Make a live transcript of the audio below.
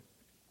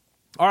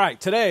All right,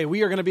 today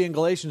we are going to be in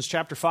Galatians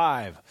chapter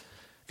 5.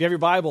 If you have your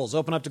Bibles,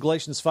 open up to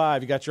Galatians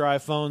 5. You got your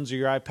iPhones or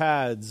your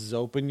iPads,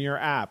 open your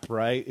app,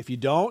 right? If you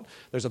don't,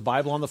 there's a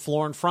Bible on the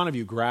floor in front of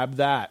you. Grab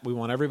that. We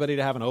want everybody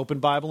to have an open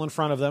Bible in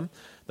front of them.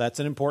 That's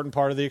an important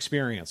part of the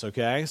experience,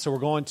 okay? So we're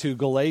going to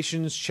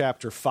Galatians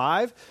chapter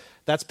 5.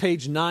 That's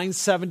page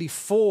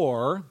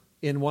 974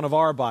 in one of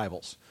our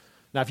Bibles.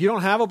 Now, if you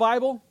don't have a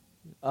Bible,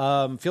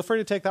 feel free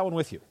to take that one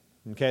with you,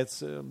 okay?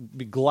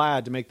 Be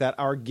glad to make that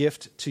our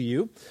gift to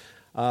you.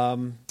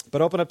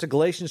 But open up to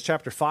Galatians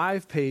chapter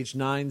 5, page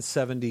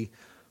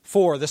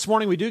 974. This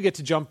morning we do get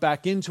to jump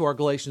back into our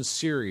Galatians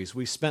series.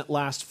 We spent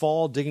last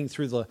fall digging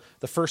through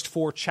the first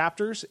 4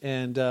 chapters,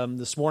 and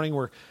this morning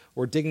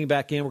we're digging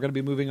back in. We're going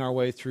to be moving our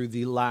way through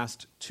the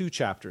last 2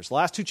 chapters. The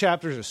last 2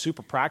 chapters are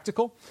super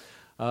practical,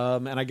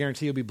 and I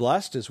guarantee you'll be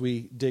blessed as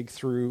we dig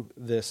through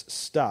this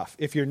stuff.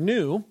 If you're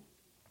new,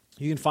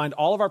 you can find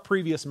all of our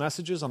previous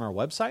messages on our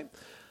website.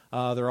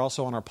 They're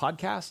also on our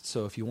podcast,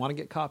 so if you want to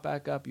get caught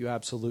back up, you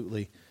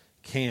absolutely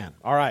can.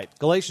 All right,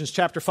 Galatians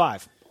chapter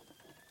 5.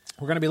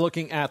 We're going to be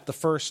looking at the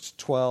first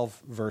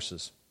 12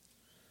 verses.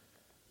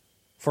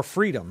 For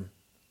freedom,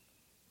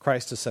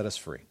 Christ has set us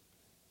free.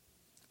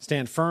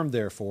 Stand firm,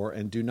 therefore,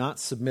 and do not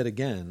submit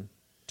again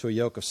to a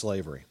yoke of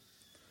slavery.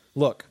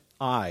 Look,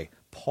 I,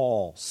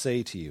 Paul,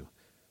 say to you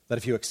that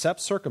if you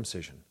accept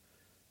circumcision,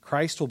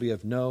 Christ will be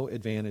of no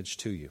advantage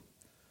to you.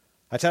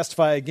 I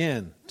testify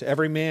again to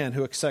every man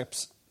who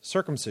accepts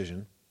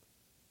circumcision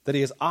that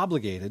he is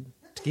obligated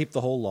to keep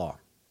the whole law.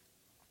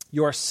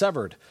 You are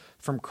severed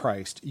from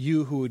Christ,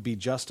 you who would be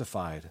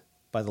justified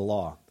by the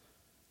law.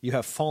 You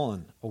have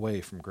fallen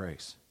away from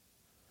grace.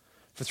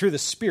 For through the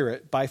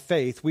Spirit, by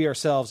faith, we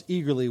ourselves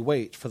eagerly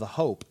wait for the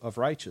hope of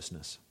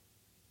righteousness.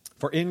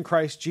 For in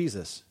Christ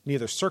Jesus,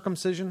 neither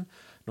circumcision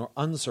nor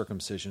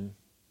uncircumcision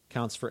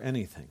counts for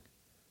anything,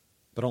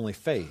 but only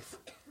faith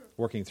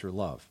working through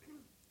love.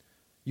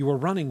 You are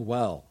running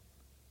well.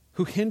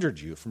 Who hindered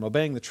you from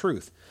obeying the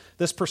truth?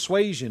 This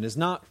persuasion is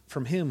not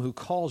from him who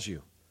calls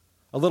you.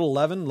 A little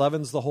leaven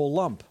leavens the whole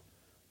lump.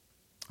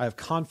 I have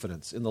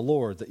confidence in the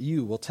Lord that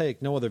you will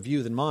take no other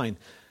view than mine,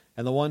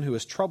 and the one who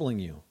is troubling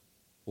you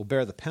will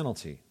bear the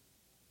penalty,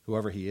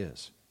 whoever he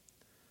is.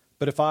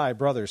 But if I,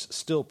 brothers,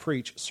 still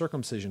preach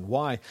circumcision,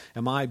 why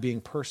am I being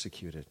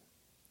persecuted?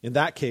 In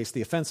that case,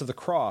 the offense of the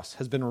cross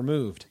has been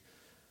removed.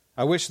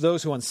 I wish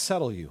those who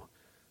unsettle you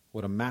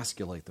would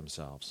emasculate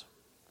themselves.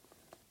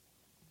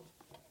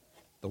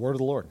 The word of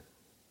the Lord.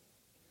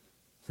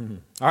 All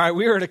right,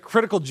 we are at a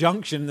critical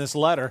junction in this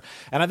letter,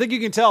 and I think you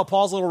can tell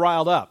Paul's a little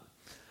riled up.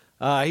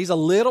 He's a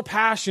little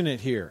passionate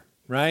here,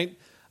 right?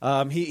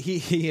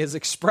 He is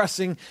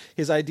expressing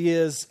his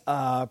ideas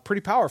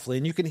pretty powerfully,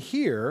 and you can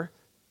hear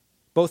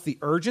both the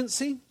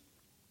urgency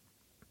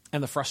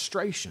and the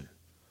frustration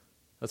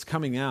that's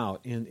coming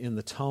out in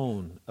the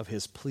tone of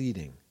his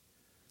pleading.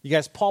 You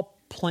guys, Paul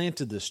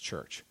planted this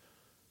church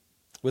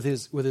with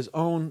his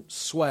own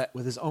sweat,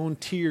 with his own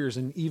tears,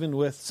 and even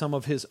with some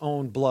of his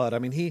own blood. I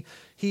mean,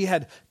 he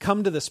had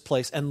come to this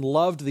place and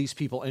loved these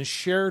people and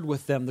shared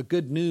with them the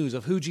good news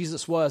of who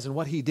Jesus was and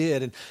what he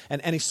did.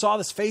 And he saw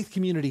this faith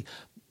community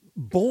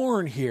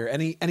born here,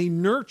 and he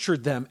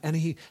nurtured them, and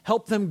he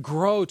helped them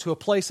grow to a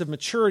place of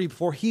maturity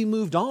before he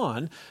moved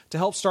on to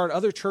help start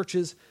other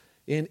churches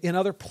in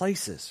other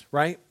places,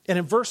 right? And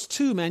in verse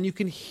 2, man, you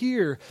can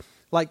hear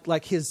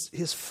like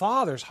his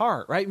father's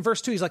heart, right? In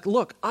verse 2, he's like,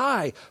 look,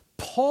 I,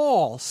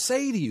 Paul,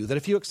 say to you that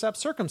if you accept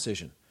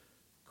circumcision,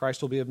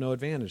 Christ will be of no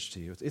advantage to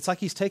you. It's like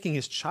he's taking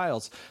his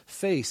child's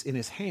face in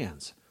his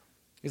hands.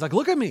 He's like,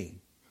 look at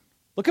me.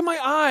 Look at my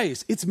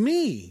eyes. It's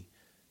me.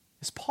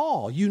 It's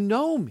Paul. You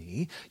know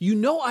me. You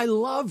know I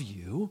love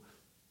you.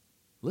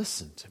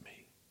 Listen to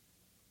me.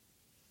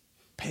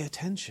 Pay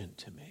attention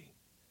to me.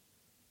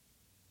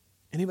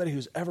 Anybody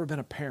who's ever been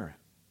a parent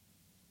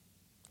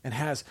and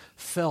has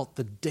felt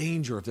the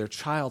danger of their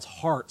child's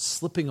heart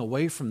slipping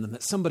away from them,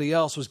 that somebody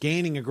else was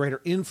gaining a greater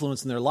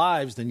influence in their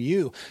lives than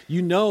you,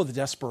 you know the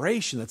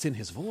desperation that's in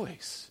his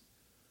voice.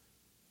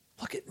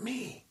 Look at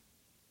me.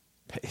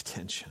 Pay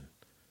attention.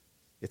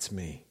 It's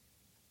me.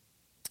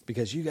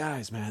 Because you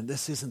guys, man,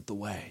 this isn't the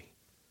way.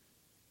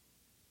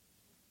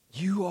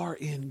 You are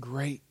in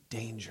great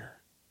danger,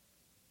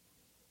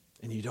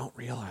 and you don't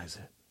realize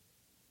it.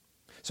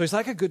 So he's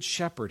like a good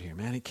shepherd here,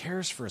 man. He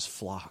cares for his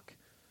flock.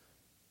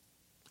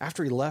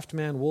 After he left,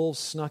 man, wolves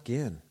snuck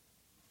in.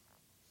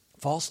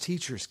 False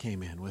teachers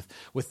came in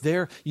with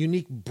their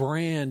unique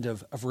brand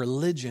of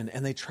religion,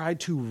 and they tried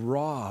to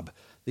rob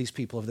these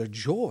people of their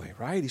joy,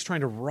 right? He's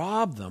trying to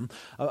rob them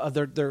of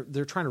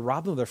they're trying to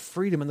rob them of their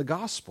freedom in the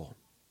gospel.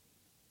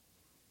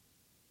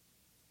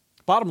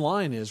 Bottom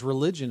line is,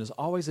 religion is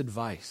always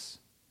advice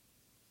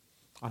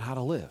on how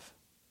to live.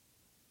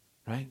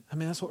 Right? I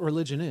mean, that's what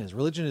religion is.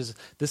 Religion is,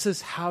 this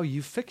is how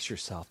you fix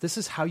yourself. This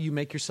is how you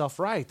make yourself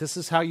right. This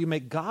is how you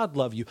make God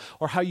love you,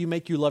 or how you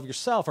make you love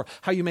yourself, or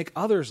how you make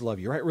others love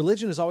you, right?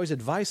 Religion is always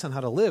advice on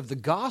how to live. The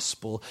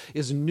gospel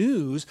is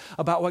news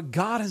about what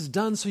God has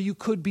done so you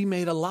could be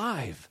made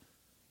alive.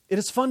 It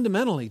is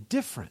fundamentally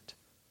different.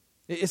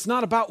 It's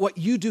not about what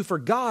you do for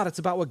God. It's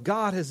about what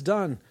God has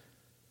done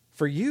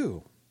for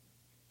you.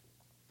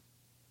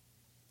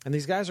 And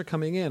these guys are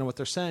coming in, and what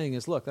they're saying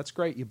is, look, that's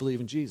great, you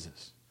believe in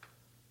Jesus.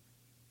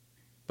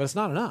 But it's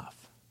not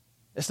enough.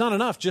 It's not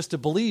enough just to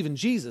believe in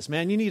Jesus,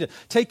 man. You need to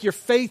take your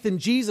faith in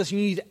Jesus. You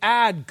need to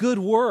add good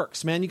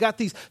works, man. You got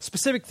these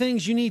specific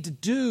things you need to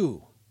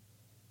do.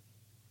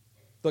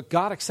 But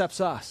God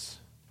accepts us.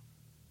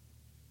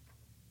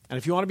 And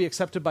if you want to be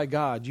accepted by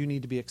God, you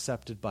need to be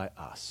accepted by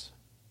us.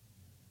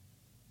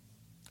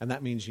 And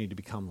that means you need to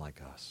become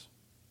like us.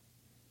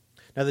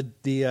 Now,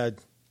 the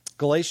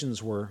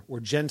Galatians were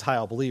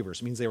Gentile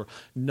believers. It means they were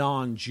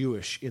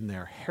non-Jewish in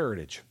their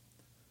heritage.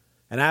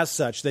 And as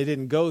such, they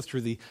didn't go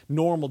through the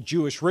normal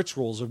Jewish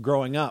rituals of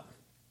growing up.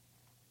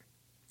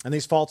 And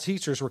these false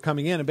teachers were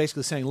coming in and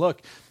basically saying,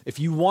 look, if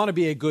you want to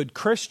be a good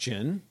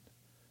Christian,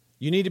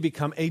 you need to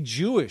become a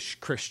Jewish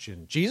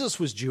Christian. Jesus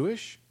was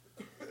Jewish.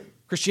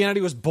 Christianity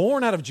was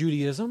born out of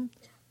Judaism.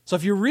 So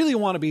if you really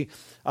want to be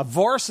a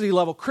varsity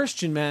level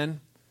Christian,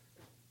 man,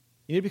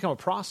 you need to become a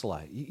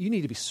proselyte. You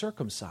need to be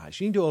circumcised.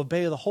 You need to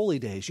obey the holy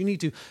days. You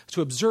need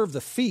to observe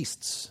the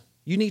feasts.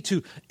 You need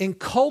to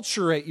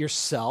enculturate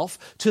yourself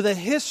to the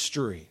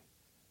history.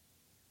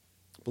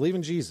 Believe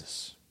in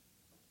Jesus.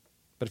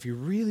 But if you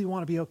really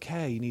want to be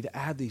okay, you need to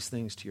add these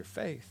things to your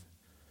faith.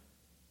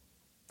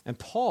 And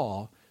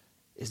Paul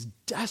is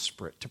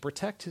desperate to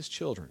protect his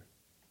children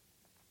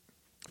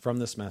from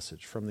this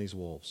message, from these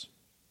wolves.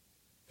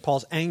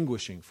 Paul's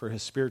anguishing for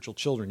his spiritual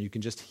children. You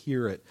can just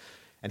hear it.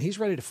 And he's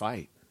ready to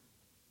fight.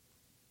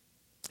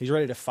 He's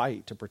ready to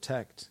fight to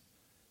protect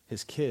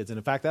his kids. And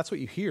in fact, that's what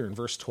you hear in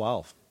verse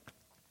 12.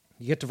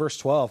 You get to verse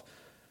 12,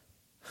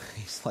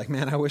 he's like,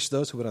 man, I wish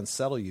those who would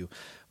unsettle you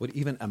would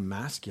even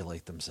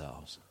emasculate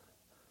themselves.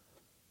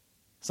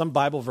 Some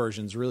Bible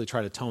versions really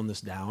try to tone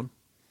this down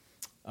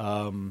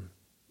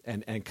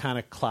and kind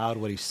of cloud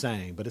what he's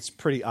saying, but it's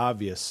pretty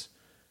obvious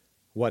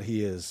what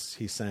he's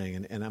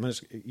saying. And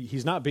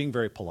he's not being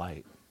very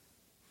polite.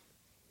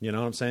 You know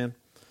what I'm saying?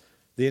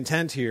 The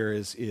intent here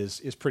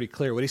is pretty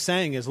clear. What he's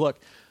saying is, look,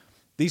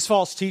 these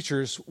false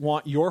teachers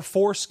want your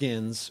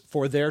foreskins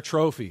for their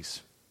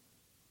trophies.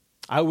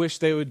 I wish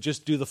they would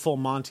just do the full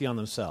Monty on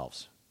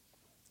themselves.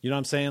 You know what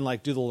I'm saying?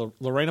 Like do the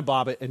Lorena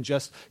Bobbitt and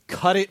just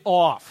cut it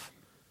off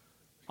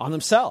on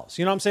themselves.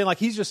 You know what I'm saying? Like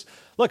he's just,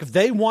 look, if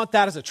they want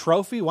that as a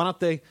trophy, why don't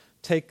they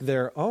take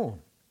their own?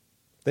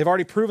 They've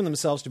already proven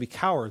themselves to be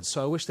cowards,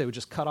 so I wish they would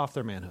just cut off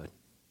their manhood.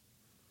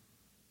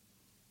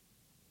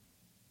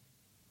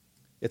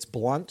 It's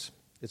blunt,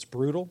 it's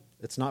brutal,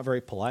 it's not very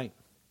polite,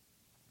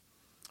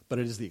 but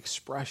it is the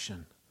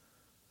expression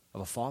of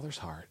a father's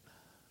heart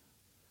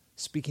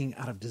speaking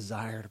out of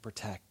desire to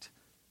protect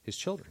his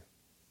children.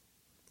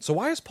 So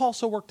why is Paul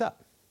so worked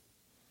up?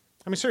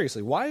 I mean,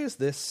 seriously, why is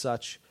this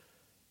such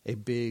a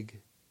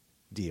big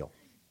deal?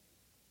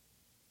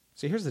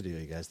 See, here's the deal,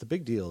 you guys. The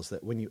big deal is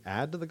that when you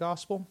add to the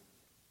gospel,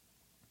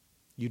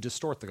 you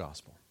distort the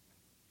gospel.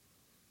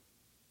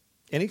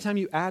 Anytime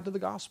you add to the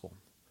gospel,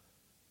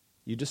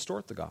 you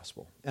distort the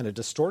gospel. And a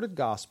distorted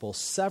gospel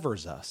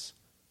severs us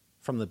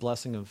from the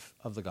blessing of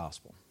the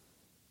gospel.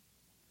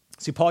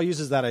 See, Paul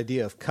uses that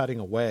idea of cutting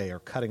away or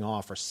cutting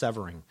off or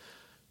severing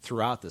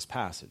throughout this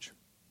passage.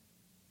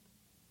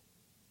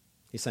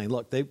 He's saying,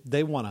 look,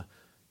 they want to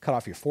cut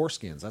off your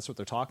foreskins. That's what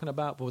they're talking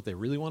about. But what they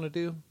really want to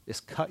do is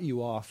cut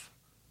you off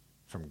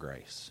from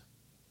grace.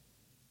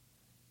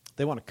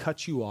 They want to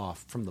cut you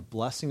off from the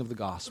blessing of the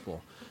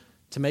gospel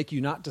to make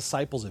you not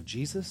disciples of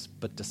Jesus,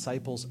 but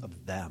disciples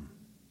of them.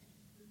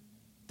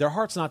 Their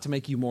heart's not to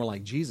make you more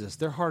like Jesus.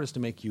 Their heart is to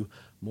make you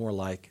more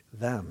like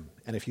them.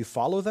 And if you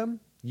follow them,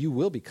 you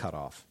will be cut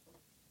off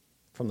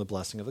from the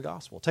blessing of the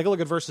gospel. Take a look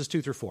at verses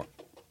 2 through 4.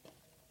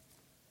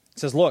 It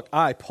says, look,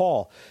 I,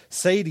 Paul,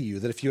 say to you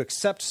that if you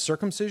accept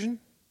circumcision,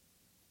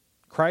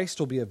 Christ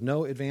will be of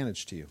no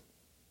advantage to you.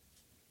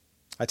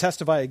 I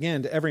testify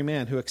again to every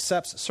man who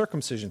accepts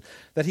circumcision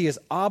that he is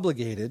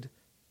obligated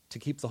to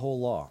keep the whole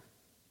law.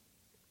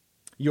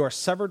 You are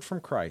severed from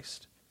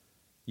Christ,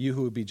 you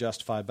who would be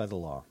justified by the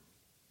law.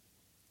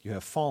 You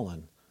have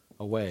fallen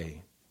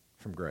away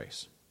from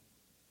grace.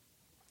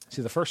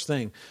 See, the first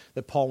thing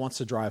that Paul wants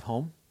to drive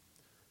home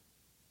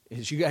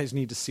is you guys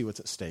need to see what's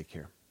at stake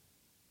here.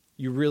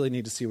 You really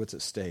need to see what's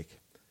at stake.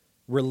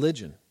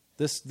 Religion,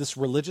 this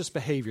religious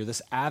behavior,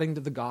 this adding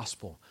to the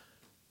gospel,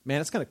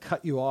 man, it's going to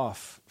cut you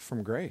off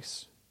from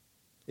grace.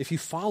 If you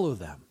follow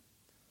them,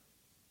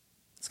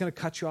 it's going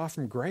to cut you off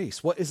from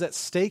grace. What is at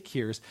stake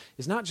here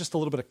is not just a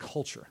little bit of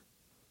culture.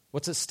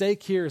 What's at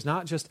stake here is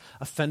not just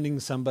offending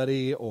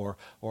somebody or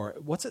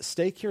what's at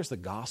stake here is the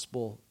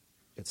gospel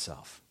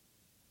itself.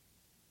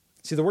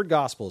 See, the word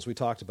gospel, as we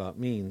talked about,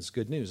 means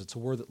good news. It's a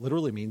word that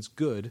literally means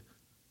good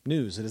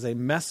news. It is a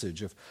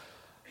message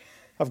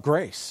of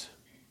grace,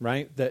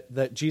 right?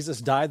 That Jesus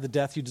died the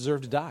death you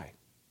deserve to die.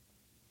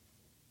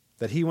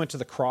 That he went to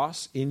the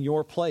cross in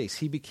your place.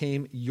 He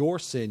became your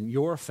sin,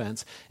 your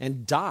offense,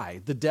 and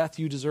died the death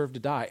you deserve to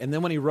die. And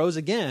then when he rose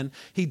again,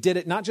 he did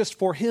it not just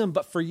for him,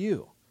 but for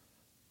you.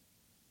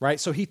 right?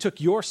 So he took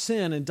your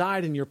sin and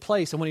died in your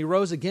place. And when he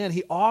rose again,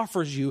 he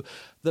offers you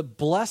the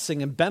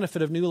blessing and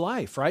benefit of new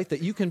life, right?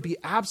 That you can be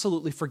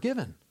absolutely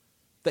forgiven.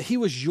 That he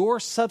was your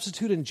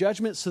substitute in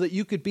judgment so that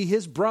you could be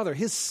his brother,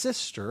 his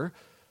sister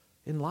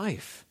in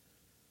life,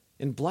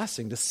 in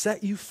blessing, to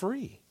set you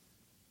free.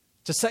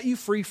 To set you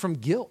free from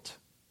guilt.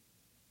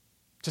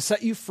 To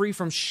set you free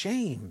from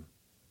shame.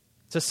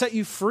 To set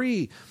you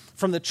free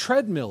from the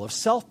treadmill of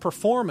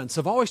self-performance,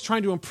 of always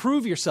trying to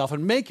improve yourself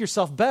and make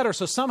yourself better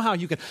so somehow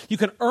you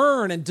can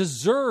earn and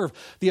deserve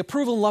the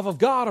approval and love of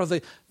God or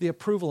the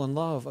approval and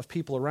love of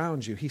people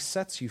around you. He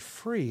sets you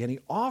free, and he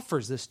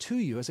offers this to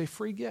you as a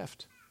free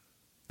gift.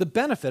 The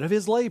benefit of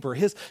his labor,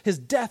 his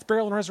death,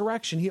 burial, and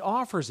resurrection, he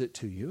offers it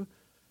to you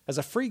as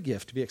a free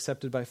gift to be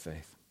accepted by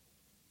faith.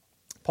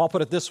 Paul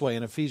put it this way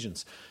in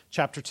Ephesians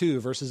chapter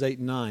 2, verses 8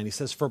 and 9. He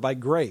says, "For by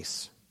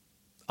grace,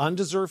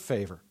 undeserved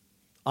favor,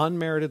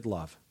 unmerited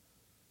love,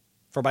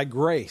 for by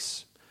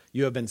grace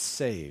you have been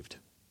saved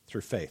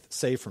through faith,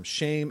 saved from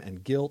shame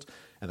and guilt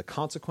and the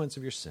consequence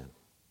of your sin.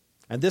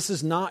 And this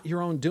is not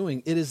your own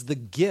doing. It is the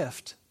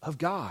gift of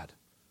God,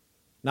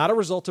 not a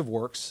result of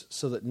works,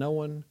 so that no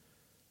one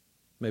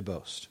may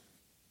boast."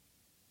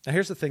 Now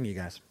here's the thing, you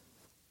guys.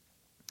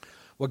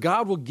 What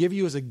God will give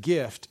you as a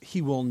gift, he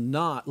will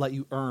not let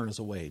you earn as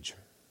a wage.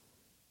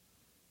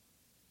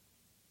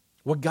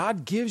 What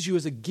God gives you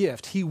as a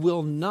gift, he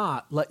will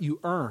not let you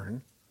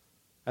earn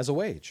as a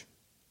wage.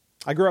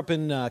 I grew up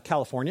in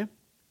California,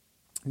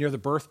 near the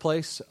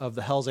birthplace of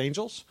the Hells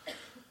Angels.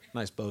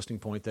 Nice boasting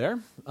point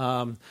there.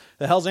 The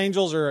Hells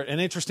Angels are an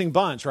interesting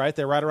bunch, right?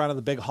 They're right around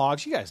the big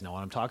hogs. You guys know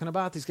what I'm talking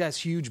about. These guys,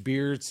 huge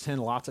beards,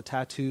 lots of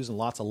tattoos, and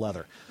lots of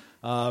leather.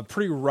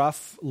 Pretty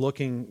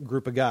rough-looking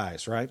group of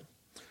guys, right?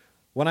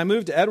 When I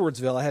moved to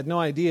Edwardsville, I had no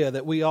idea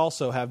that we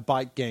also have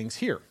bike gangs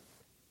here.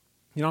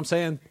 You know what I'm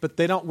saying? But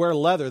they don't wear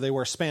leather, they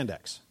wear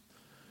spandex.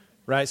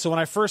 Right? So when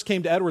I first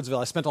came to Edwardsville,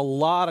 I spent a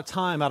lot of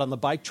time out on the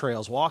bike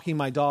trails, walking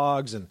my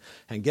dogs and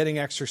getting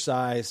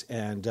exercise.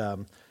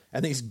 And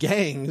these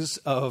gangs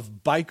of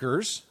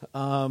bikers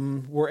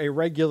were a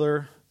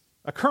regular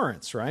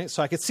occurrence, right?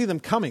 So I could see them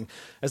coming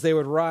as they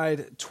would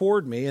ride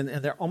toward me. And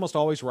they're almost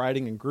always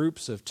riding in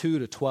groups of 2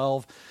 to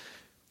 12.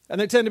 And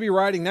they tend to be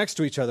riding next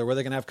to each other where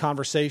they can have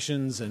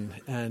conversations.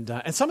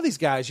 And some of these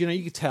guys, you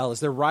can tell as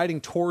they're riding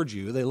towards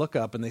you, they look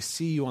up and they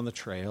see you on the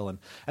trail.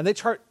 And they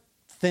start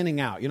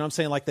thinning out. You know what I'm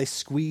saying? Like they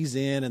squeeze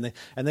in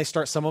and they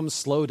start, some of them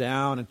slow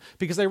down. And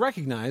because they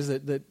recognize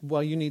that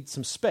you need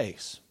some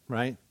space,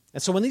 right?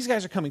 And so when these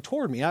guys are coming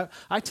toward me,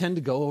 I tend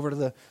to go over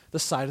to the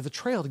side of the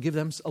trail to give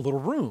them a little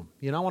room.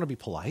 I want to be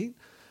polite.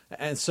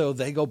 And so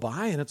they go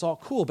by and it's all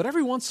cool. But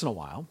every once in a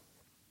while,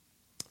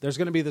 there's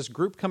going to be this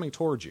group coming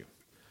towards you.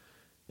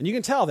 And you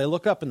can tell they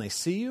look up and they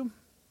see you,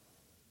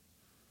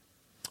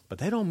 but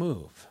they don't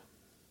move.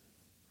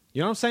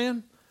 You know what I'm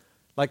saying?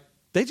 Like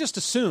they just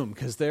assume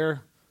because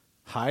they're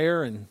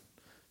higher and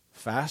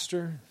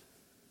faster,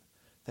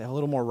 they have a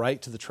little more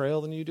right to the trail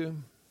than you do.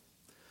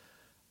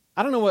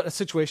 I don't know what a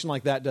situation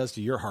like that does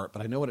to your heart,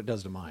 but I know what it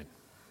does to mine.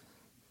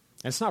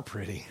 And it's not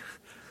pretty.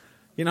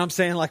 You know what I'm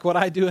saying? Like what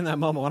I do in that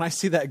moment, when I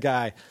see that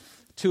guy,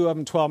 2 of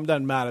them, 12 of them,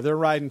 doesn't matter. They're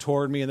riding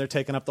toward me and they're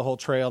taking up the whole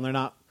trail and they're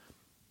not.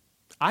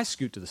 I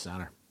scoot to the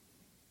center.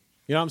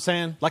 You know what I'm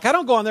saying? Like I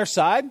don't go on their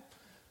side,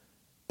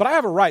 but I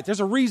have a right. There's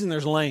a reason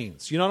there's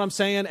lanes. You know what I'm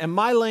saying? And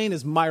my lane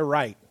is my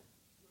right.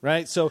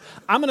 Right? So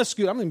I'm going to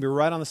scoot. I'm going to be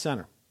right on the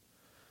center.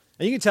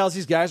 And you can tell as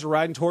these guys are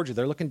riding towards you,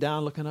 they're looking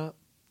down, looking up,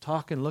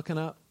 talking, looking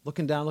up,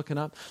 looking down, looking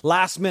up.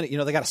 Last minute,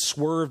 they got to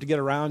swerve to get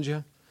around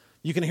you.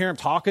 You can hear them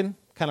talking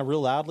kind of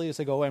real loudly as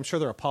they go away. I'm sure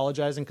they're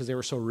apologizing because they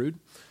were so rude.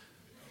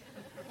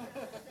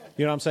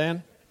 You know what I'm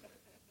saying?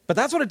 But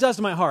that's what it does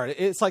to my heart.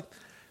 It's like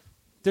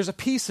there's a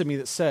piece of me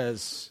that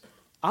says,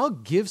 I'll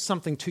give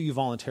something to you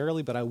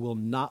voluntarily, but I will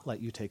not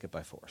let you take it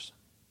by force.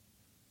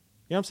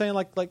 You know what I'm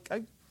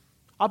saying?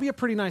 I'll be a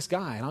pretty nice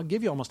guy, and I'll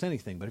give you almost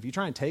anything. But if you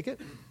try and take it,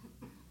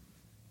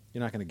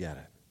 you're not going to get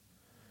it.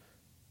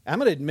 I'm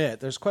going to admit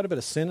there's quite a bit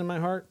of sin in my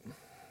heart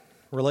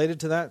related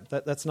to that.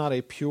 That's not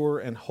a pure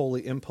and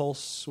holy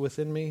impulse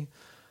within me.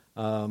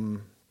 But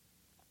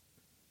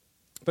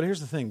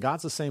here's the thing.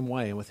 God's the same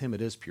way, and with him it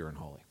is pure and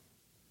holy.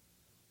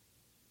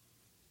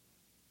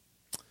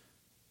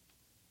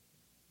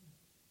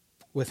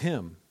 With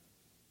him,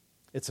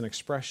 it's an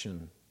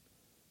expression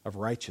of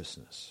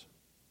righteousness.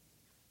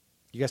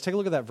 You guys take a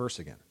look at that verse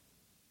again.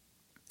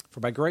 For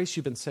by grace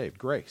you've been saved.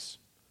 Grace.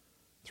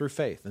 Through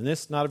faith. And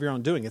this not of your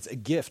own doing. It's a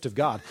gift of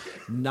God.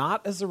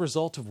 Not as a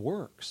result of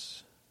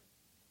works.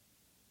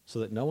 So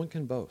that no one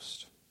can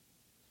boast.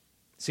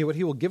 See, what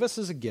he will give us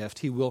as a gift,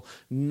 he will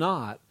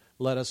not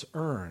let us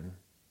earn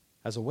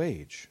as a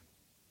wage.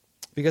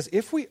 Because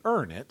if we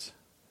earn it,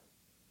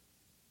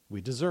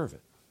 we deserve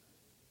it.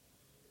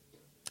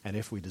 And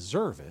if we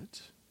deserve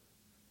it,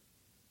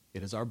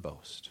 it is our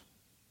boast.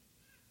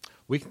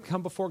 We can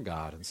come before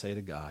God and say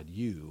to God,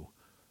 you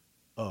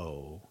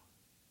owe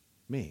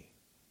me.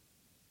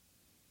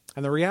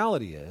 And the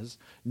reality is,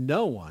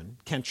 no one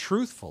can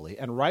truthfully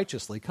and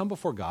righteously come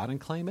before God and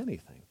claim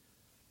anything.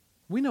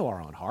 We know our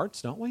own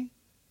hearts, don't we?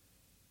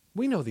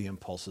 We know the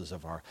impulses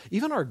of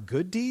even our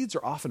good deeds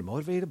are often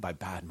motivated by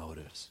bad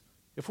motives,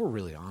 if we're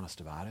really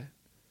honest about it.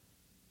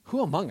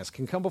 Who among us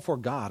can come before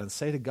God and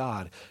say to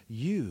God,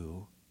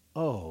 you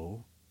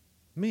owe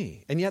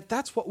me? And yet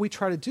that's what we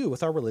try to do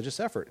with our religious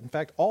effort. In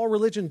fact, all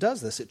religion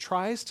does this. It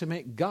tries to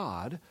make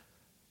God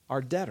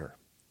our debtor.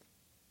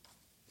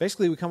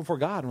 Basically, we come before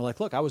God and we're like,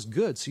 look, I was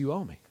good, so you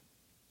owe me.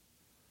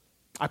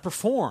 I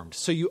performed,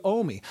 so you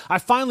owe me. I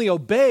finally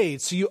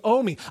obeyed, so you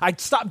owe me. I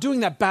stopped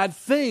doing that bad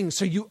thing,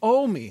 so you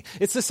owe me.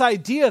 It's this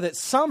idea that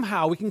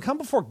somehow we can come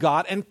before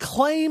God and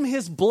claim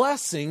his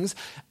blessings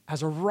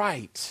as a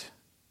right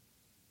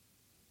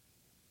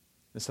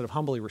instead of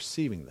humbly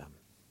receiving them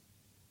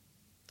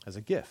as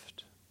a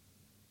gift.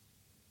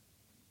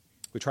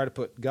 We try to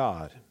put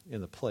God in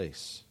the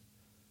place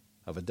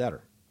of a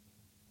debtor.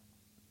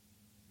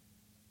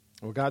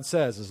 And what God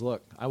says is,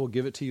 look, I will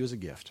give it to you as a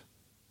gift,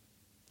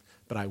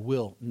 but I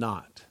will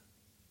not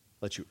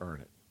let you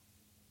earn it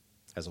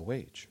as a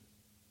wage.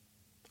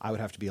 I would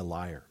have to be a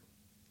liar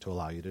to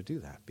allow you to do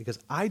that, because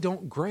I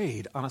don't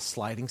grade on a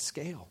sliding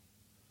scale.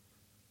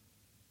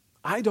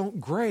 I don't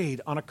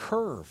grade on a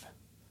curve.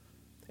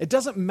 It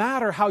doesn't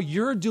matter how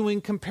you're doing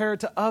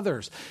compared to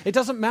others. It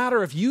doesn't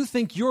matter if you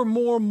think you're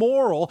more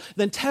moral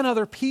than 10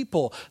 other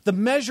people. The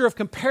measure of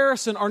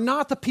comparison are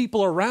not the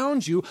people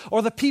around you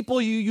or the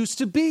people you used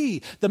to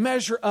be. The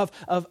measure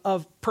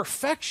of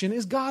perfection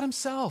is God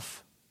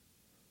himself.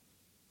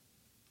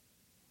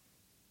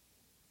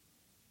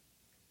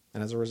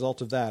 And as a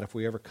result of that, if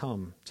we ever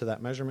come to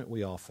that measurement,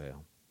 we all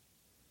fail.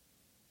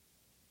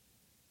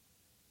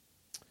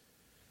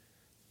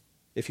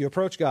 If you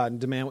approach God and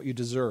demand what you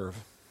deserve,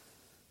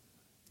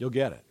 you'll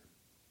get it,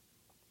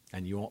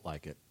 and you won't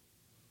like it.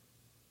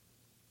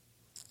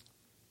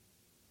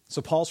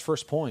 So Paul's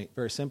first point,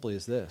 very simply,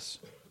 is this.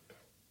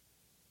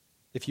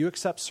 If you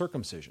accept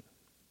circumcision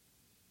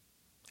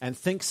and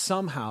think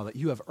somehow that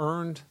you have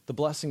earned the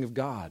blessing of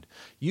God,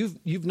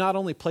 you've not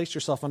only placed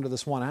yourself under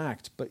this one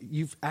act, but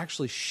you've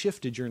actually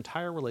shifted your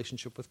entire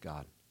relationship with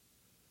God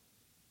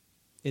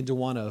into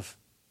one of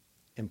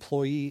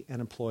employee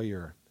and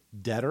employer,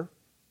 debtor,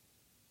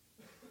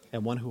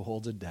 and one who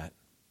holds a debt.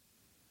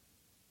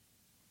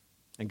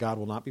 And God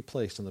will not be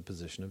placed in the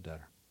position of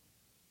debtor.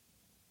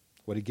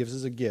 What he gives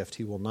as a gift,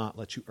 he will not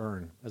let you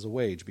earn as a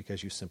wage,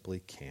 because you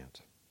simply can't.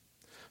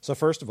 So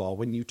first of all,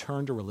 when you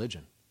turn to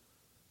religion,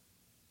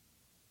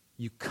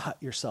 you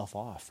cut yourself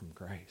off from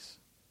grace.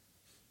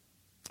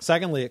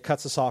 Secondly, it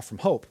cuts us off from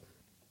hope.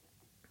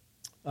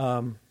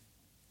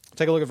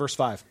 Take a look at verse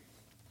 5.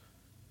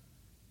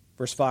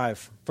 Verse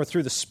 5, for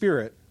through the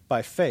Spirit,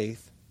 by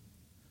faith,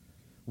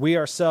 we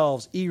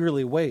ourselves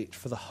eagerly wait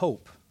for the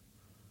hope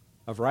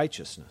of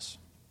righteousness.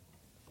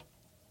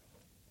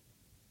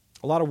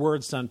 A lot of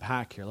words to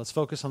unpack here. Let's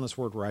focus on this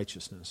word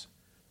righteousness.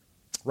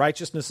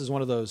 Righteousness is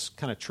one of those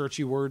kind of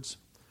churchy words.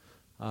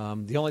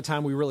 The only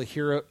time we really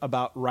hear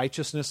about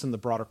righteousness in the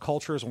broader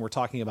culture is when we're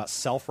talking about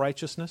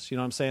self-righteousness. You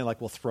know what I'm saying? Like,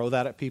 we'll throw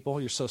that at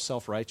people. You're so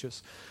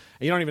self-righteous.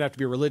 And you don't even have to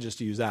be religious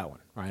to use that one,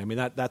 right? I mean,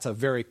 that's a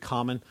very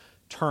common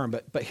term.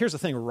 But here's the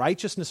thing.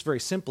 Righteousness, very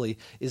simply,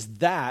 is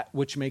that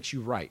which makes you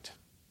right.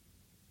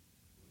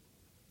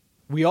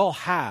 We all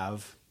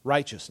have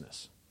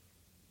righteousness,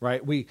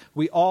 right? We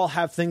all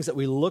have things that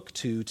we look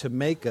to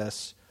make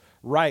us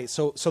right.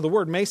 So the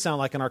word may sound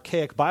like an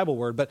archaic Bible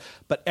word, but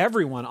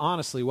everyone,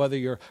 honestly, whether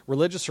you're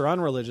religious or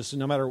unreligious,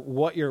 no matter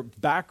what your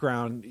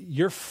background,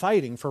 you're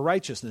fighting for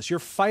righteousness. You're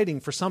fighting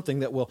for something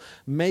that will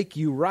make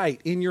you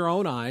right in your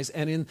own eyes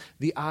and in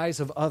the eyes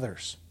of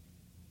others.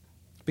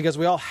 Because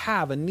we all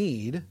have a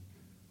need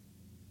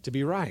to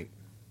be right.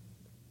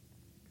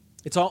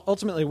 It's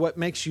ultimately what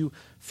makes you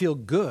feel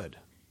good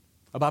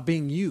about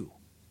being you.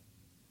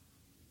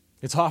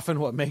 It's often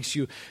what makes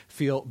you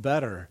feel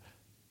better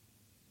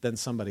than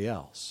somebody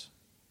else,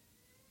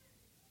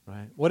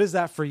 right? What is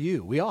that for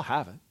you? We all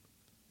have it.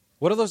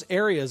 What are those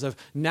areas of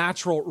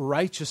natural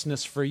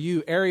righteousness for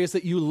you? Areas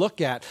that you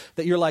look at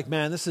that you're like,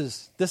 man, this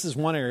is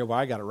one area where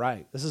I got it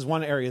right. This is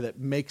one area that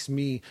makes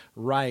me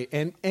right.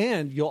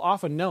 And you'll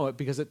often know it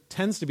because it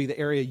tends to be the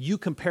area you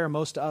compare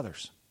most to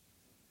others.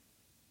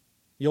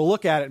 You'll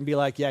look at it and be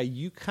like, yeah,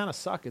 you kind of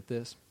suck at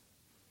this,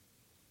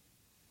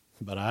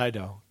 but I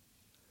don't.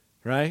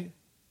 Right?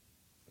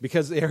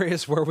 Because the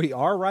areas where we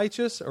are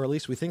righteous, or at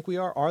least we think we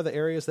are the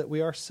areas that we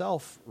are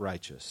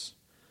self-righteous.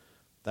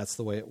 That's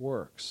the way it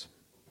works.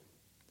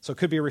 So it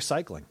could be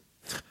recycling.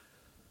 It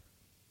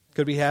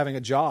could be having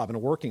a job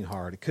and working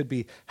hard. It could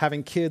be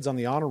having kids on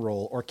the honor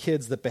roll or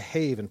kids that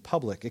behave in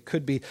public. It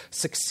could be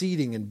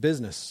succeeding in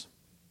business.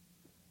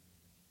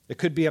 It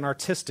could be an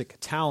artistic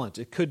talent.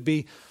 It could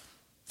be,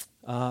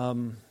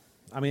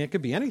 it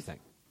could be anything.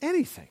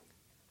 Anything.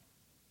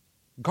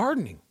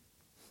 Gardening.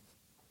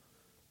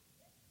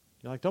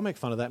 You're like, don't make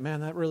fun of that,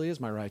 man. That really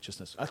is my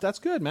righteousness. That's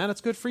good, man.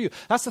 That's good for you.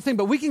 That's the thing.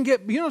 But we can get,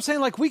 you know what I'm saying?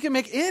 Like, we can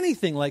make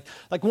anything. Like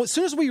as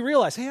soon as we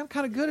realize, hey, I'm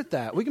kind of good at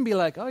that, we can be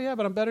like, oh, yeah,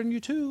 but I'm better than you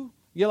too.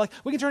 Yeah, like,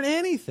 we can turn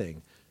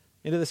anything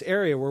into this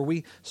area where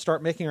we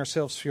start making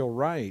ourselves feel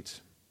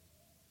right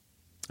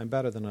and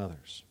better than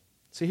others.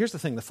 See, here's the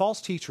thing. The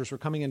false teachers were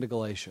coming into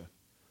Galatia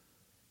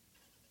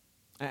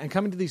and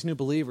coming to these new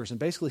believers and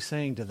basically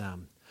saying to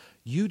them,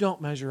 you don't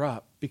measure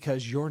up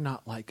because you're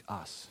not like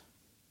us.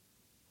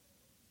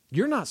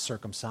 You're not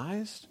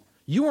circumcised.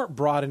 You weren't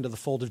brought into the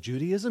fold of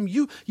Judaism.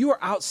 You are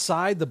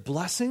outside the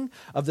blessing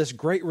of this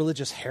great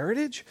religious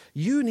heritage.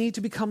 You need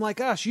to become like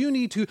us. You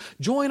need to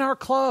join our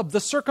club, the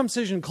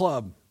circumcision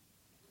club,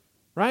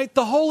 right?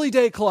 The holy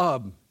day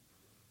club,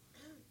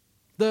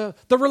 the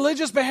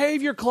religious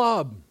behavior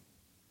club,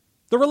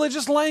 the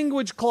religious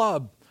language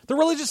club, the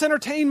religious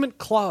entertainment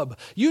club.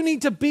 You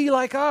need to be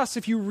like us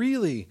if you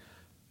really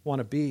want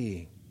to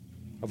be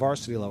a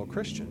varsity level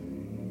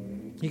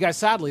Christian. You guys,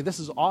 sadly, this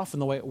is often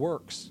the way it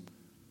works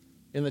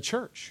in the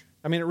church.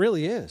 I mean, it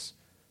really is.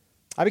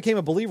 I became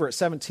a believer at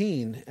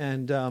 17,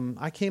 and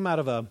I came out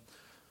of a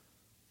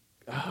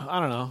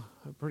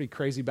pretty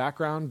crazy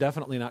background,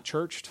 definitely not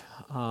churched,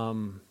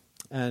 and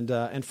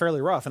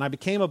fairly rough. And I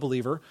became a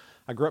believer.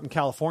 I grew up in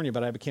California,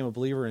 but I became a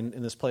believer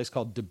in this place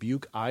called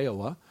Dubuque,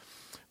 Iowa,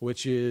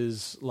 which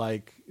is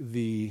like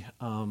the,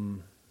 I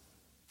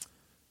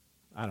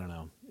don't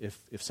know,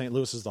 if St.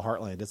 Louis is the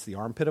heartland, it's the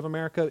armpit of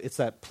America. It's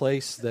that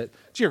place that,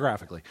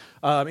 geographically,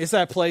 it's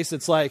that place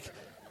that's like,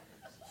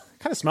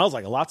 kind of smells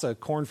like lots of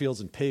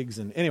cornfields and pigs.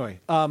 And anyway,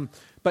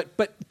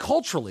 but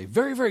culturally,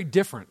 very, very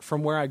different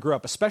from where I grew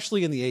up,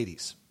 especially in the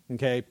 80s,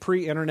 okay,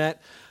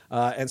 pre-internet.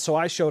 And so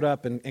I showed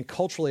up, and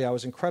culturally I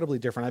was incredibly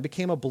different. I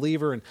became a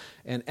believer,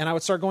 and I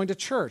would start going to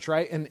church,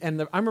 right?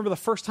 And I remember the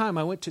first time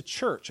I went to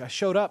church, I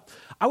showed up,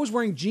 I was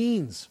wearing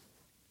jeans.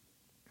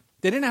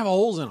 They didn't have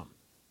holes in them.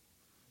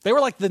 They were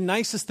like the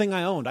nicest thing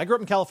I owned. I grew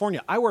up in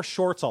California. I wear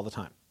shorts all the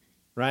time,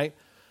 right?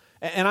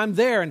 And I'm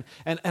there, and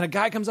a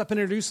guy comes up and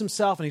introduces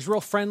himself, and he's real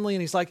friendly,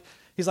 and he's like,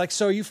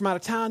 so are you from out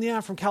of town? Yeah,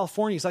 I'm from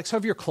California. He's like, so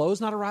have your clothes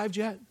not arrived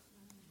yet?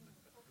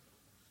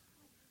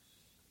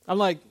 I'm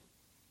like,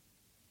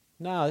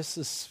 no, this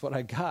is what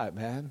I got,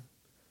 man.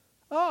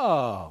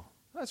 Oh,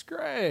 that's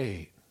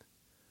great.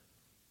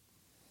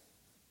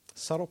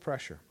 Subtle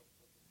pressure.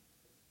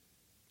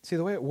 See,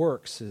 the way it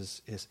works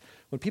is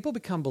when people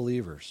become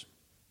believers,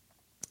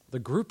 the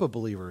group of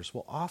believers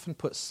will often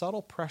put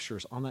subtle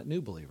pressures on that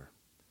new believer.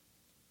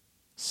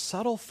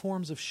 Subtle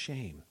forms of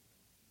shame.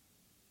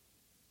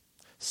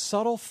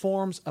 Subtle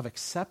forms of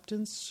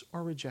acceptance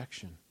or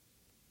rejection.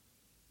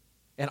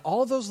 And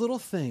all of those little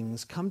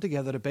things come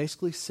together to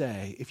basically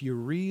say, if you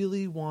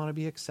really want to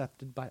be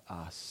accepted by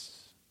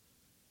us,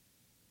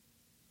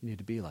 you need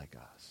to be like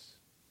us.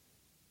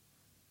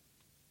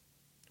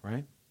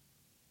 Right?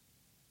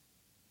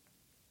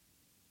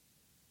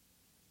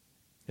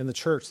 In the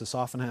church, this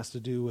often has to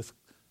do with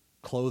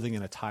clothing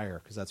and attire,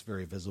 because that's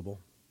very visible.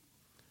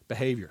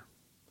 Behavior.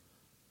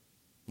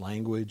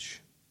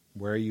 Language,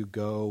 where you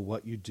go,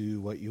 what you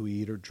do, what you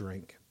eat or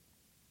drink.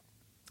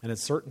 And in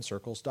certain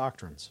circles,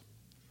 doctrines.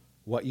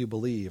 What you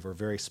believe, or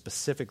very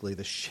specifically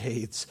the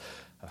shades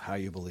of how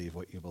you believe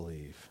what you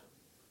believe.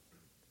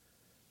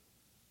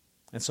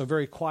 And so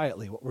very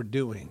quietly, what we're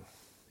doing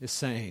is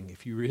saying,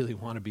 if you really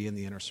want to be in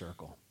the inner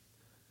circle,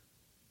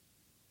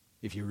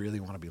 if you really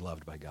want to be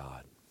loved by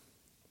God,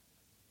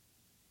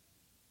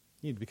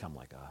 you need to become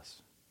like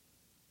us.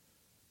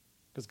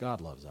 Because God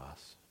loves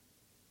us.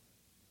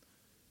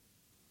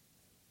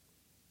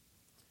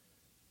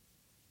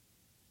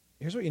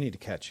 Here's what you need to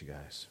catch, you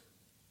guys.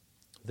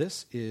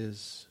 This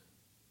is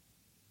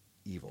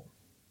evil.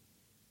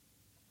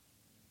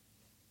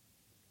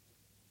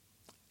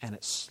 And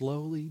it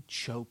slowly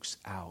chokes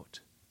out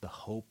the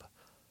hope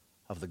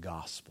of the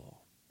gospel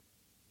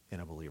in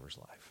a believer's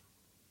life.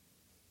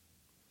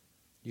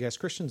 You guys,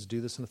 Christians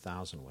do this in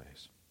 1,000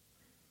 ways.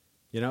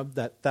 You know,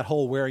 that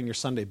whole wearing your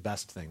Sunday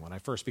best thing. When I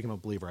first became a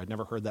believer, I'd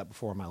never heard that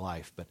before in my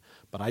life, but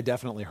I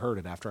definitely heard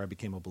it after I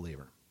became a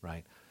believer,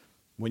 right?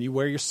 When you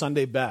wear your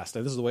Sunday best,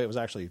 and this is the way it was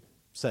actually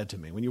said to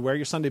me, when you wear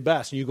your Sunday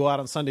best and you go out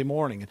on Sunday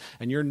morning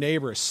and your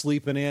neighbor is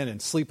sleeping in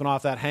and sleeping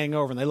off that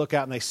hangover and they look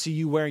out and they see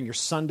you wearing your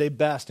Sunday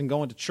best and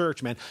going to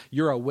church, man,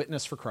 you're a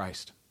witness for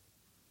Christ.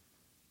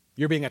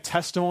 You're being a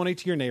testimony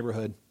to your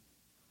neighborhood.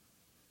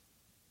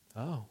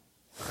 Oh,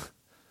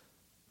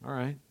 all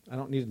right. I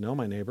don't need to know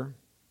my neighbor.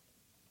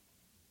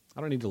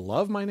 I don't need to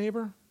love my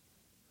neighbor.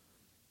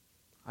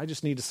 I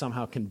just need to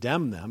somehow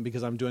condemn them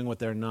because I'm doing what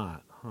they're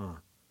not.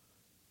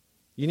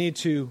 You need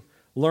to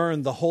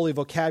learn the holy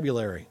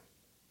vocabulary.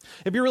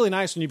 It'd be really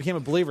nice when you became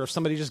a believer if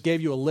somebody just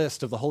gave you a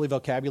list of the holy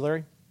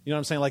vocabulary. You know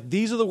what I'm saying? Like,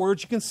 these are the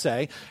words you can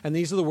say, and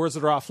these are the words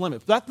that are off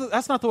limits. But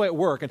that's not the way it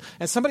works.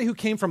 And somebody who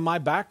came from my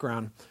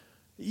background,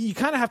 you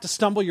kind of have to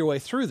stumble your way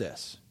through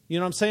this. You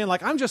know what I'm saying?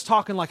 Like, I'm just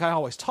talking like I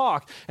always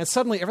talk, and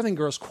suddenly everything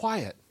grows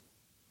quiet.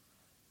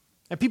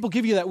 And people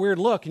give you that weird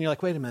look, and you're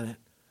like, wait a minute.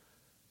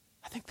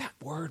 I think that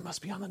word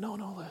must be on the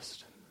no-no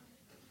list.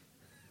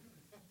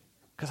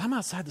 Because I'm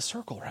outside the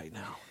circle right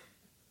now.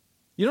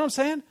 You know what I'm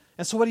saying?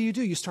 And so what do?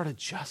 You start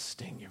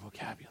adjusting your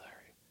vocabulary.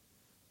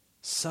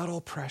 Subtle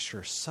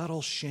pressure,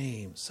 subtle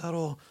shame,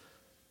 subtle...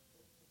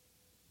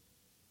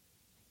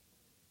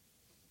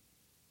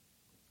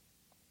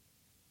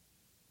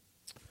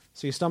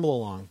 So you stumble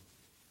along,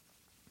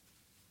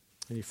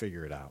 and you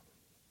figure it out.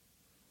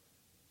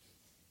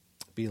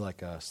 be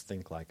like us,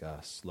 think like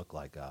us, look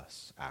like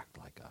us, act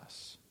like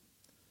us.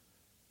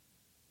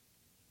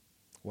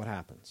 What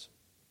happens?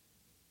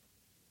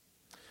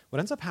 What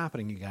ends up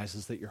happening, you guys,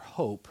 is that your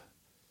hope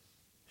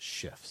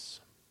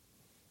shifts.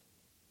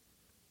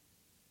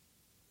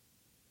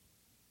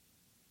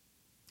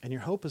 And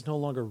your hope is no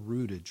longer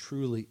rooted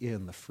truly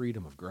in the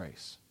freedom of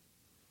grace.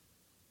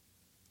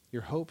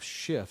 Your hope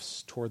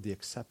shifts toward the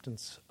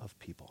acceptance of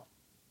people.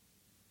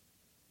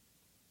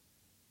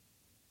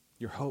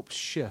 Your hope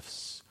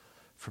shifts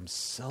from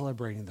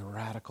celebrating the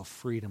radical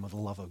freedom of the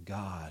love of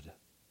God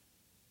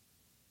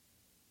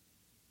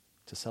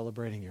to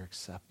celebrating your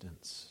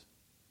acceptance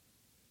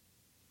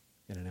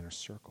in an inner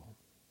circle.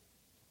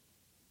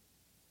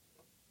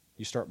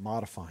 You start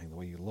modifying the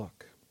way you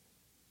look.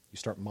 You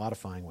start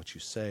modifying what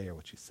you say or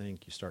what you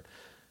think. You start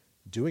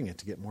doing it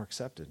to get more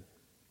accepted.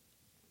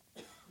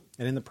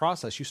 And in the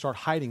process, you start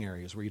hiding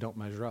areas where you don't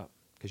measure up,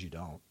 because you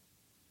don't.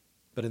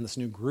 But in this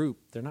new group,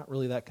 they're not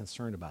really that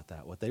concerned about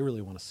that. What they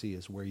really want to see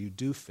is where you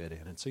do fit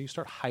in. And so you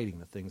start hiding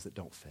the things that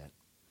don't fit.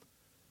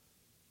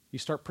 You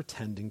start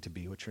pretending to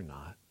be what you're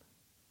not.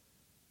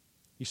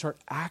 You start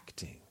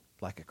acting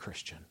like a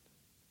Christian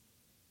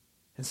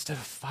instead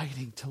of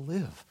fighting to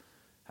live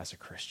as a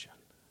Christian.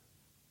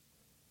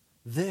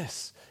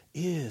 This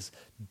is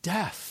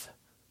death.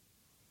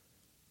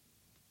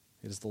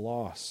 It is the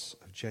loss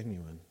of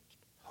genuine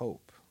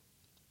hope.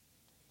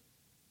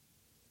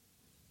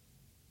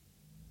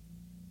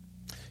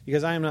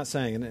 Because I am not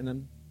saying,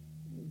 and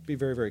be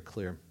very, very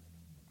clear.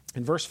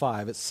 In verse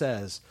 5, it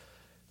says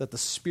that the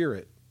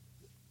Spirit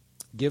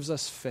gives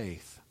us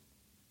faith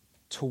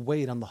to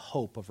wait on the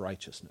hope of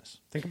righteousness.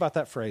 Think about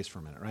that phrase for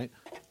a minute, right?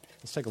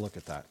 Let's take a look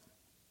at that.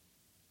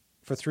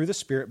 For through the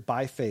Spirit,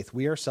 by faith,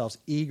 we ourselves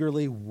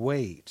eagerly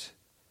wait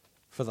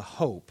for the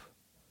hope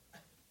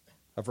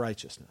of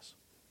righteousness.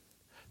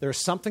 There is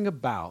something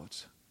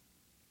about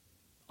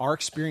our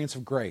experience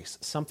of grace,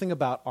 something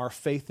about our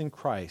faith in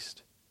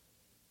Christ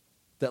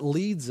that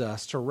leads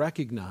us to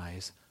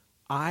recognize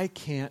I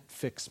can't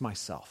fix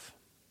myself.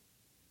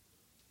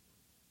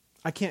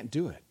 I can't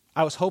do it.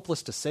 I was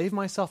hopeless to save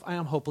myself. I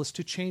am hopeless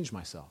to change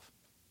myself.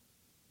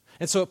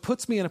 And so it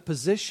puts me in a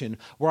position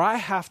where I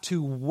have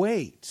to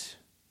wait,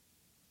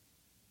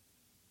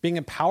 being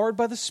empowered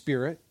by the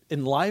Spirit,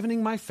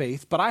 enlivening my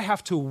faith, but I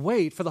have to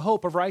wait for the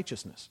hope of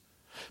righteousness.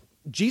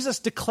 Jesus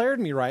declared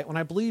me right when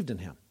I believed in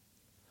him.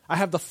 I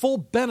have the full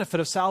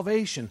benefit of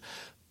salvation.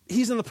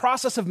 He's in the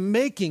process of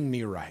making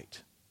me right.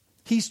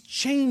 He's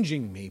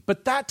changing me,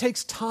 but that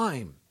takes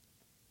time.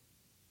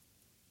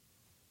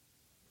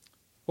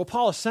 What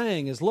Paul is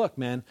saying is, look,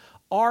 man,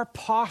 our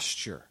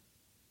posture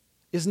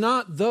is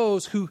not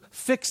those who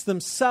fix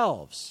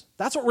themselves.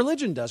 That's what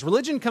religion does.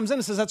 Religion comes in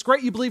and says, that's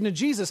great, you believe in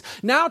Jesus.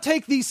 Now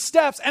take these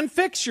steps and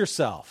fix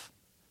yourself.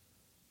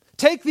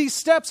 Take these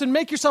steps and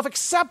make yourself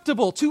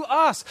acceptable to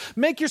us.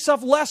 Make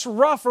yourself less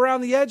rough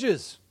around the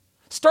edges.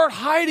 Start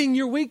hiding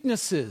your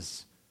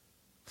weaknesses.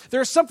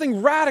 There's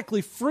something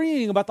radically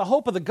freeing about the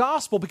hope of the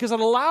gospel because it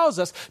allows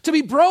us to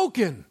be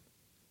broken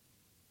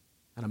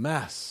and a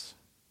mess,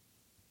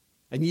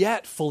 and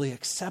yet fully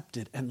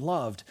accepted and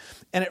loved.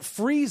 And it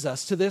frees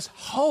us to this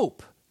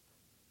hope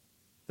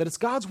that it's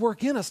God's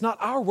work in us, not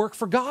our work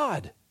for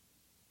God.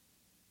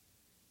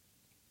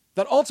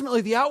 That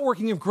ultimately the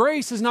outworking of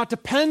grace is not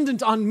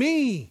dependent on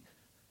me.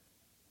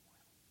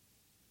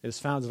 It is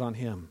founded on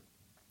him.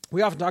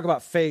 We often talk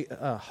about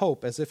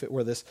hope as if it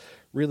were this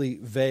really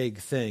vague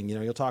thing. You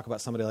know, you'll talk about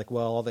somebody like,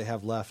 well, all they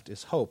have left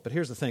is hope. But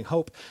here's the thing.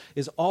 Hope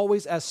is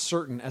always as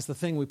certain as the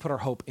thing we put our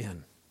hope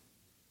in.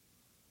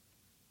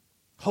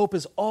 Hope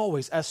is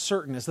always as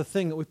certain as the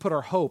thing that we put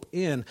our hope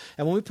in.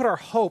 And when we put our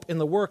hope in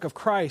the work of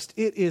Christ,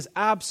 it is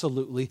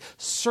absolutely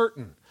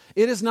certain.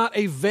 It is not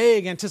a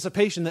vague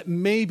anticipation that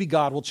maybe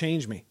God will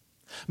change me.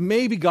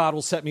 Maybe God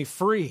will set me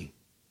free.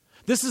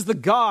 This is the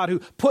God who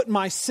put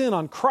my sin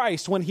on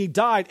Christ when he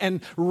died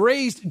and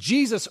raised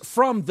Jesus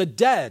from the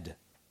dead.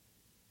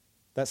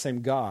 That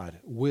same God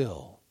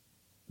will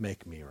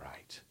make me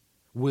right,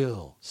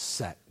 will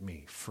set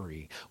me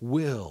free,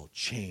 will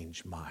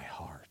change my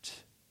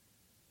heart.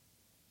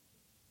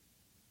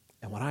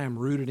 And when I am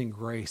rooted in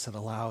grace, it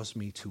allows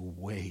me to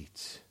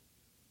wait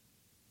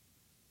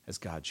as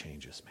God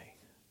changes me.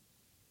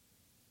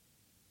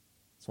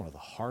 It's one of the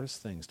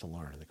hardest things to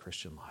learn in the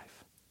Christian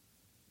life,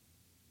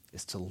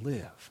 is to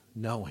live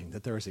knowing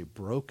that there is a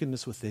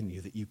brokenness within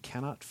you that you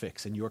cannot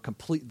fix, and you are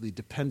completely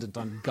dependent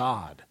on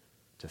God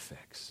to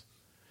fix,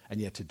 and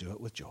yet to do it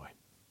with joy.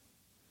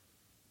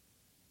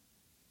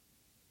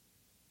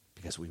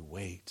 Because we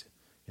wait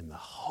in the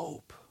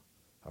hope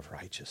of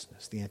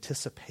righteousness, the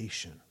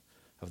anticipation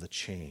of the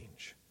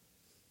change.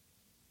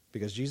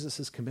 Because Jesus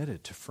is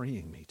committed to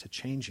freeing me, to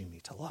changing me,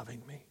 to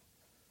loving me.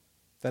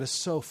 That is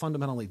so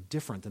fundamentally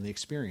different than the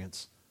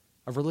experience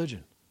of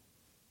religion.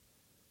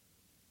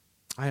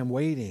 I am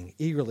waiting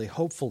eagerly,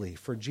 hopefully,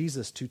 for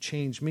Jesus to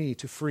change me,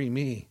 to free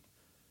me.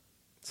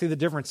 See, the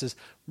difference is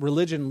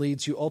religion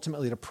leads you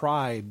ultimately to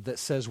pride that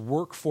says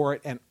work for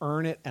it and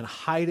earn it and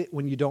hide it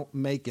when you don't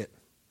make it.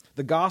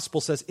 The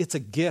gospel says it's a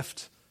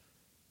gift.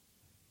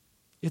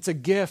 It's a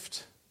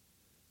gift.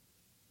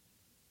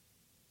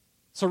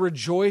 So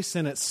rejoice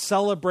in it,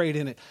 celebrate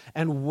in it,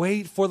 and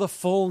wait for the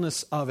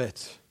fullness of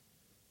it.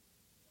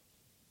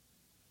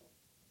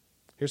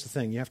 Here's the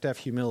thing, you have to have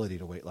humility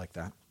to wait like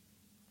that.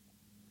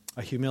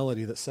 A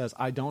humility that says,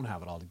 I don't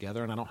have it all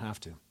together and I don't have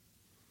to.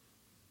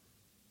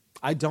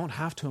 I don't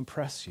have to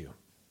impress you.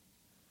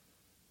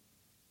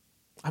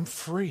 I'm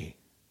free.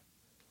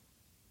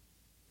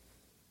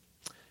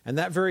 And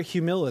that very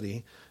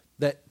humility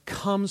that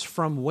comes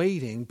from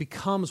waiting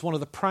becomes one of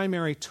the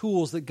primary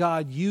tools that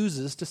God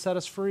uses to set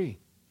us free.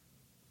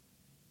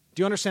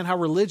 Do you understand how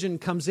religion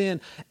comes in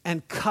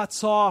and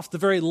cuts off the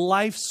very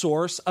life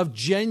source of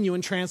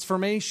genuine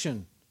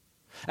transformation?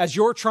 As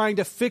you're trying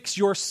to fix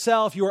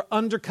yourself, you're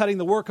undercutting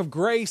the work of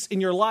grace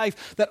in your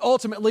life that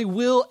ultimately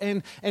will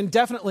and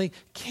definitely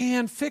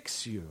can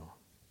fix you.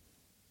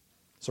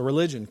 So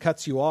religion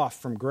cuts you off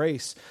from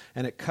grace,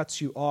 and it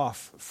cuts you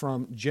off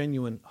from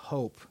genuine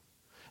hope.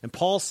 And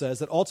Paul says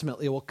that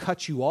ultimately it will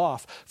cut you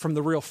off from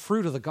the real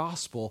fruit of the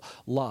gospel,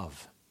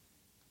 love.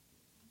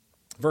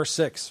 Verse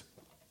 6.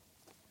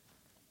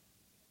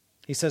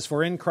 He says,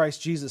 for in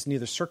Christ Jesus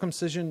neither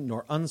circumcision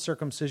nor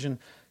uncircumcision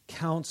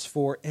counts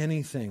for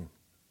anything,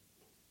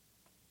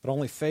 but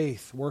only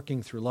faith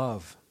working through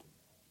love.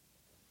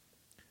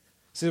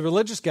 See, the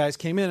religious guys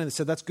came in and they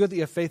said, that's good that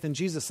you have faith in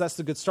Jesus. That's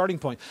the good starting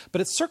point.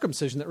 But it's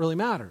circumcision that really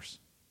matters.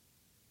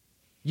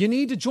 You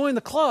need to join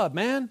the club,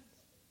 man.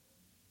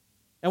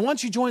 And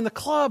once you join the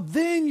club,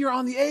 then you're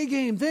on the A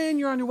game. Then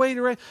you're on your way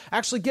to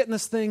actually getting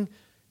this thing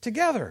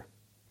together.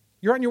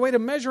 You're on your way to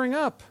measuring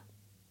up.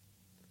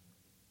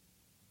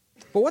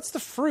 But what's the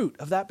fruit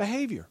of that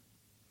behavior?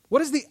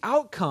 What is the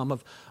outcome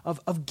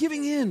of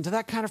giving in to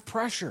that kind of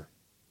pressure?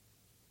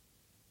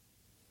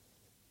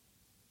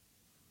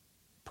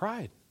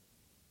 Pride.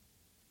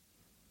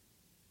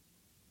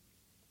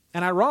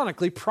 And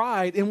ironically,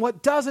 pride in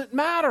what doesn't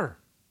matter.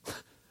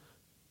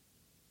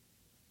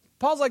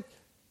 Paul's like,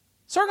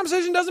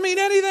 circumcision doesn't mean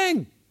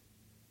anything.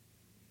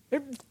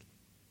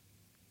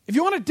 If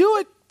you want to do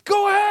it,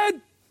 go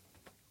ahead.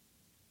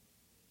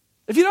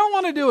 If you don't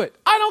want to do it,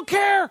 I don't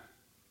care.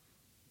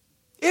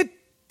 It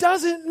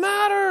doesn't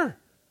matter.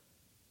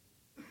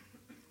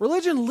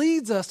 Religion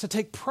leads us to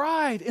take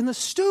pride in the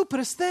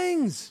stupidest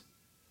things.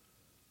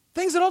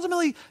 Things that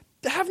ultimately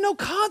have no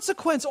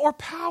consequence or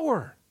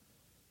power.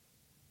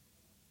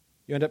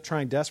 You end up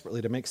trying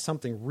desperately to make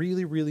something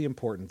really, really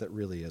important that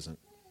really isn't.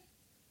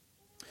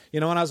 You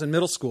know, when I was in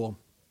middle school,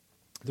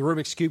 the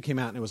Rubik's Cube came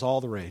out and it was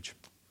all the rage.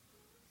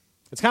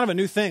 It's kind of a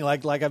new thing.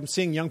 Like I'm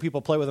seeing young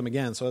people play with them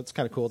again, so it's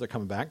kind of cool they're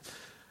coming back.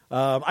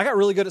 I got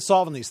really good at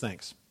solving these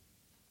things.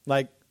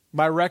 Like,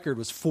 my record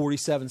was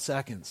 47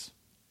 seconds.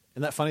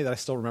 Isn't that funny that I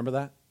still remember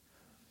that?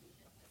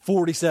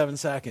 47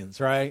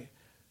 seconds, right?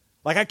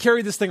 Like, I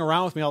carried this thing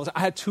around with me all the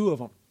time. I had 2 of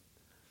them.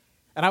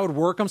 And I would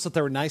work them so that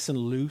they were nice and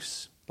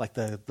loose. Like,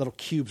 the little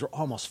cubes were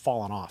almost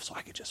falling off, so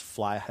I could just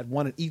fly. I had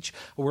one in each.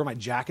 I would wear my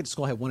jacket to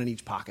school. I had one in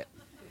each pocket.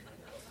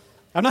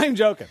 I'm not even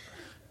joking.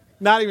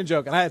 Not even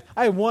joking. I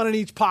had one in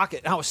each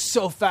pocket, and I was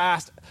so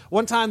fast.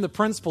 One time, the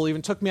principal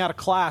even took me out of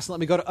class and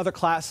let me go to other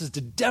classes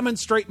to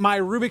demonstrate my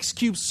Rubik's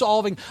Cube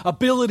solving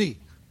ability.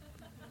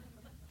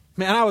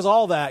 Man, I was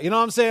all that. You know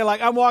what I'm saying?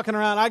 Like, I'm walking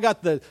around, I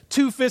got the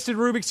 2-fisted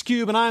Rubik's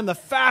Cube, and I'm the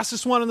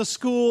fastest one in the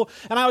school,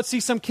 and I would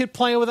see some kid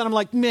playing with it, and I'm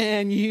like,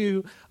 man,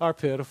 you are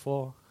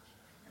pitiful.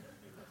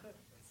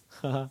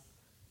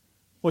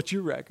 What's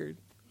your record?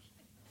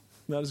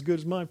 Not as good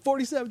as mine.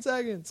 47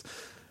 seconds.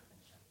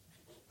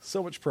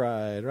 So much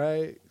pride,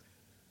 right?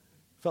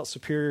 Felt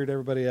superior to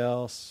everybody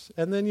else.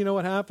 And then you know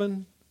what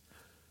happened?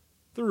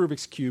 The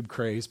Rubik's Cube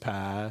craze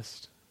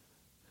passed.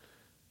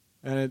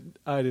 And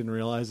I didn't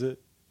realize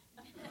it.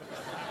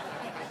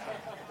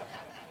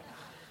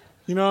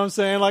 You know what I'm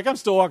saying? Like, I'm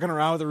still walking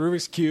around with a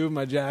Rubik's Cube in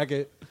my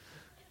jacket.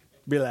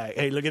 Be like,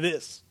 hey, look at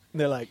this. And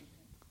they're like,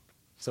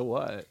 so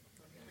what?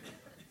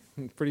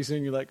 And pretty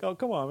soon you're like, oh,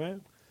 come on,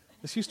 man.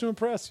 This used to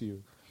impress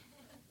you.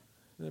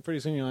 And then pretty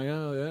soon you're like,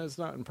 oh, yeah, it's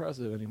not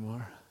impressive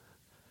anymore.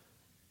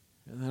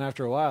 And then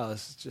after a while,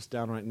 it's just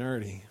downright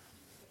nerdy.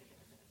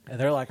 And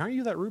they're like, aren't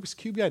you that Rubik's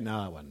Cube guy?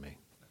 No, that wasn't me.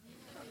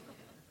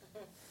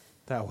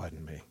 That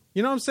wasn't me.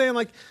 You know what I'm saying?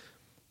 Like,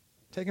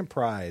 taking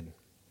pride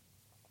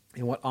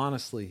in what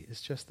honestly is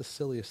just the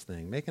silliest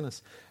thing. Making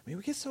us, we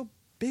get so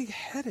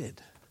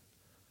big-headed.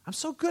 I'm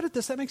so good at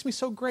this. That makes me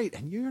so great.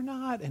 And you're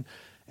not.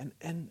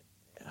 And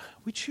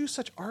we choose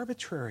such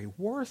arbitrary,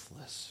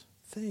 worthless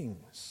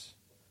things.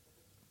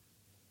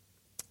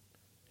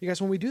 You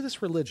guys, when we do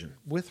this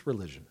with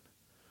religion,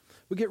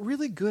 we get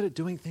really good at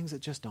doing things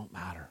that just don't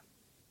matter.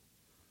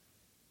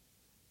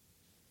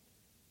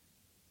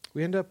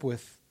 We end up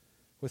with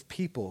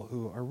people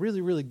who are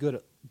really, really good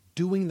at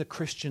doing the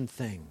Christian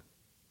thing.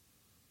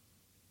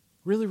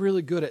 Really,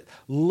 really good at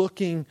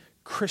looking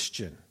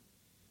Christian.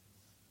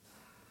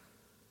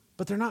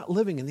 But they're not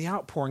living in the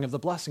outpouring of the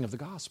blessing of the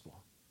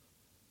gospel.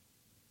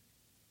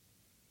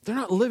 They're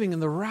not living in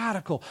the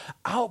radical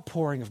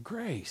outpouring of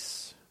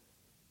grace.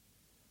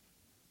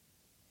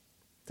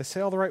 They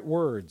say all the right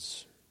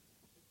words.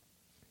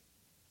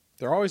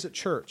 They're always at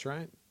church,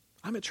 right?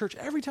 I'm at church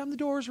every time the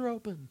doors are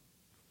open.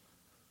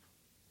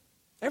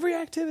 Every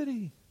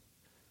activity.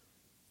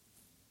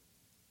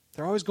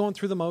 They're always going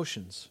through the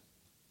motions.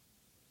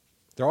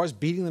 They're always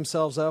beating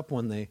themselves up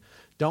when they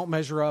don't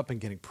measure up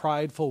and getting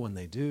prideful when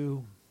they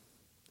do.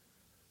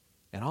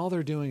 And all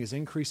they're doing is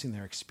increasing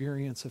their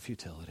experience of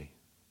futility.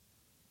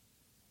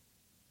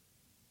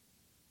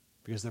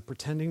 Because they're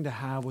pretending to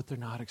have what they're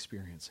not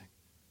experiencing.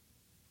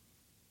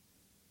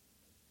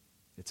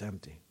 It's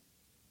empty.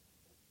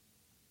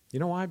 You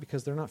know why?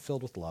 Because they're not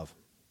filled with love.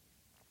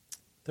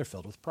 They're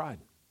filled with pride.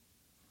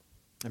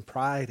 And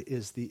pride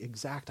is the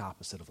exact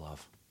opposite of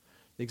love.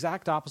 The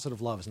exact opposite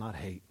of love is not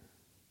hate.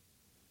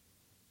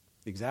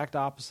 The exact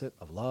opposite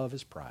of love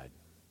is pride.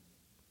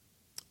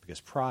 Because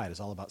pride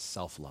is all about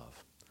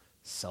self-love,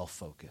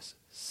 self-focus,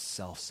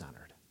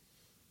 self-centered.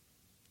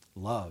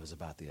 Love is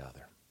about the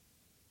other,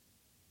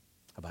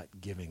 about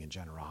giving and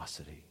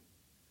generosity,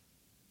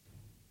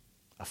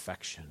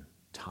 affection,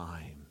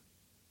 time,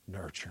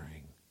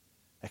 nurturing,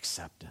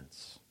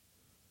 acceptance.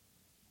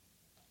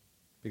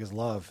 Because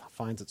love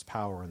finds its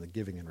power in the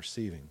giving and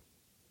receiving.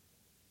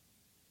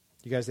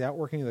 You guys, the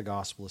outworking of the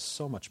gospel is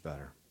so much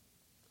better.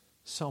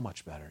 So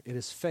much better. It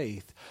is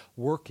faith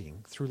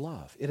working through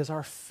love. It is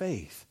our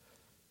faith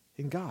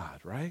in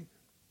God, right?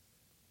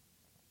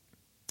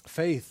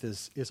 Faith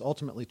is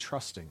ultimately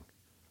trusting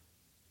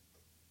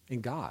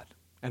in God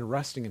and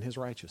resting in his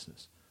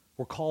righteousness.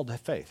 We're called to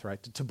faith,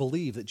 right? To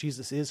believe that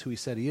Jesus is who he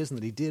said he is and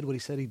that he did what he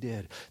said he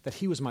did, that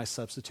he was my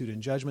substitute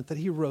in judgment, that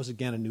he rose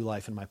again in new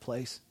life in my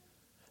place.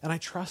 And I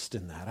trust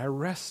in that. I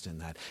rest in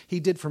that. He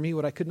did for me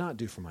what I could not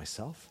do for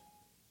myself.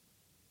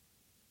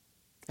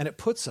 And it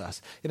puts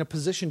us in a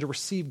position to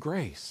receive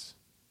grace.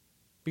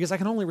 Because I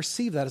can only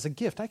receive that as a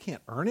gift. I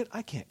can't earn it.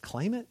 I can't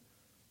claim it.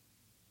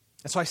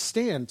 And so I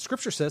stand.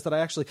 Scripture says that I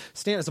actually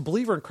stand as a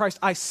believer in Christ.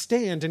 I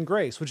stand in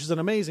grace, which is an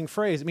amazing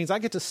phrase. It means I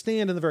get to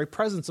stand in the very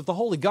presence of the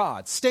holy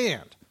God.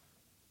 Stand.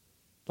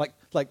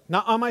 Like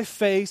not on my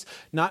face,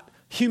 not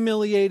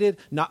humiliated,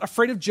 not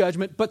afraid of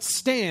judgment, but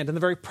stand in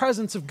the very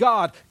presence of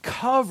God,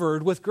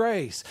 covered with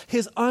grace.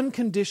 His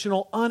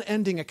unconditional,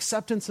 unending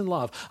acceptance and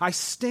love. I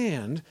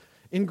stand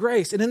in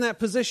grace. And in that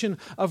position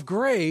of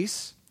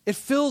grace, it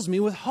fills me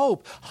with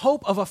hope.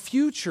 Hope of a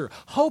future.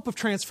 Hope of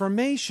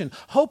transformation.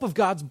 Hope of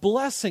God's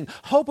blessing.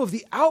 Hope of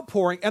the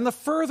outpouring and the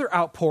further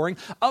outpouring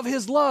of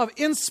his love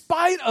in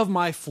spite of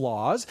my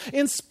flaws,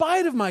 in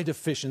spite of my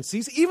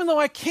deficiencies, even though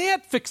I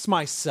can't fix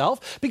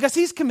myself because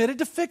he's committed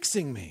to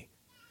fixing me.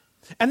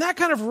 And that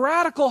kind of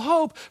radical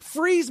hope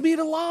frees me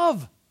to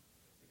love.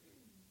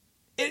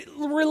 It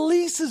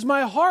releases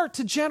my heart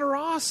to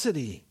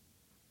generosity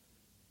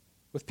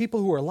with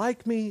people who are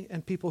like me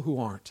and people who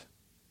aren't.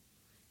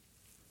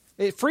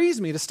 It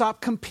frees me to stop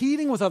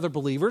competing with other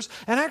believers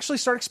and actually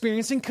start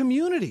experiencing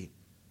community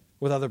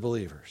with other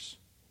believers.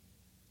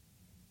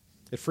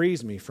 It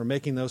frees me from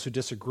making those who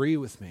disagree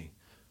with me,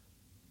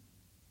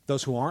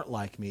 those who aren't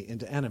like me,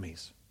 into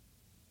enemies.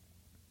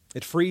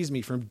 It frees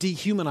me from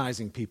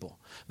dehumanizing people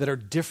that are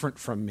different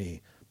from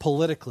me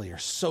politically or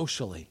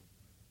socially,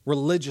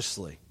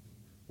 religiously,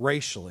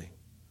 racially.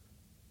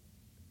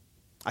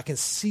 I can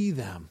see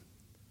them.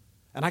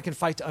 And I can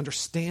fight to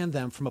understand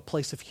them from a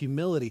place of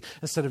humility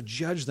instead of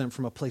judge them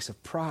from a place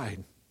of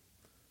pride.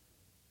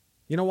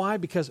 You know why?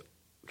 Because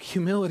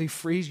humility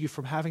frees you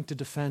from having to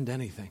defend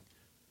anything.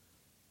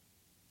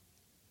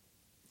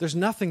 There's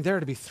nothing there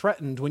to be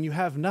threatened when you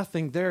have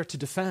nothing there to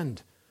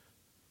defend.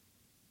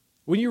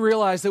 When you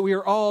realize that we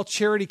are all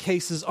charity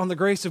cases on the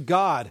grace of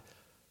God,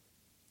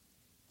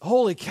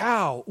 holy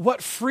cow,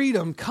 what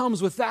freedom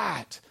comes with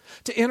that.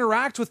 To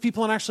interact with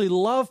people and actually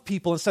love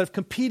people instead of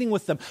competing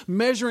with them,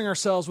 measuring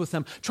ourselves with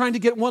them, trying to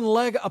get one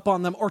leg up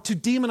on them, or to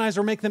demonize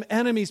or make them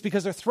enemies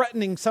because they're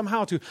threatening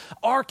somehow to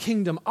our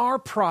kingdom, our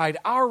pride,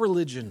 our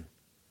religion.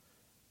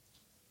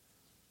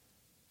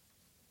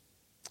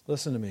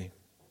 Listen to me.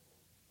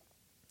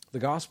 The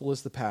gospel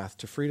is the path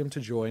to freedom,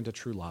 to joy, and to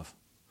true love.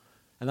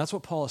 And that's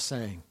what Paul is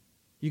saying.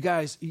 You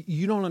guys,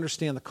 you don't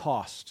understand the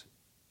cost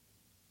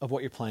of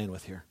what you're playing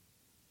with here.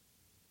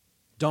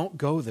 Don't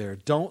go there.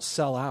 Don't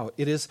sell out.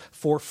 It is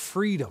for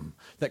freedom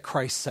that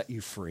Christ set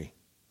you free.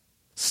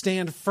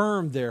 Stand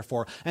firm,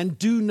 therefore, and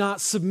do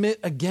not submit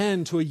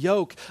again to a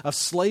yoke of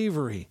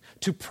slavery,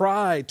 to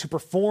pride, to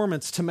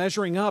performance, to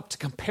measuring up, to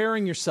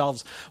comparing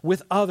yourselves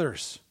with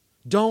others.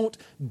 Don't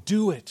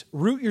do it.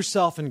 Root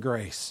yourself in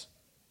grace.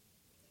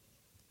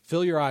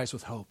 Fill your eyes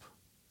with hope.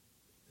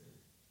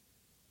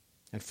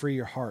 And free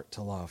your heart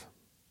to love.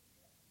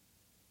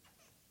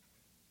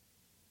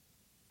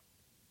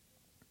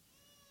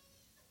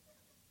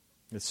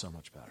 It's so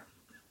much better.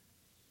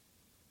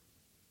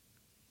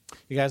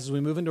 You guys, as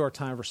we move into our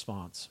time of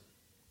response,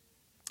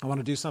 I want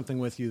to do something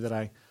with you that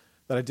I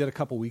did a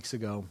couple weeks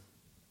ago.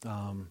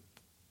 Some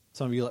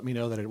of you let me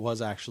know that it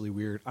was actually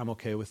weird. I'm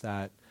okay with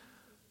that.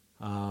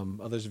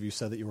 Others of you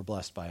said that you were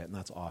blessed by it, and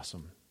that's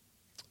awesome.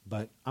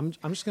 But I'm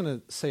just going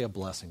to say a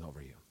blessing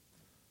over you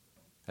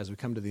as we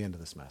come to the end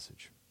of this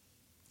message.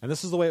 And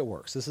this is the way it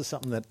works. This is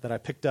something that I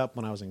picked up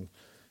when I was in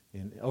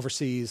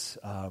overseas.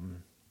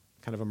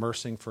 kind of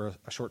immersing for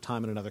a short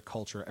time in another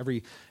culture.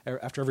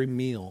 After every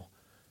meal,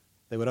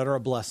 they would utter a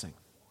blessing.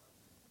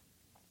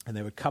 And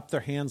they would cup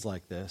their hands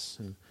like this.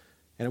 And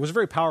it was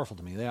very powerful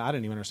to me. I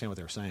didn't even understand what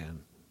they were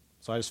saying.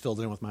 So I just filled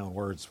it in with my own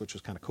words, which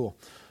was kind of cool.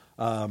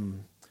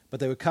 But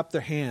they would cup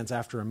their hands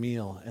after a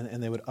meal,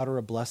 and they would utter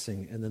a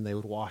blessing, and then they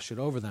would wash it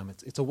over them.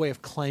 It's a way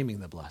of claiming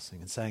the blessing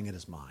and saying it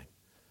is mine.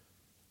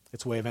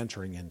 It's a way of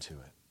entering into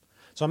it.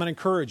 So I'm going to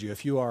encourage you,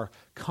 if you are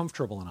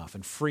comfortable enough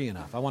and free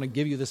enough, I want to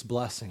give you this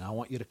blessing. I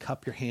want you to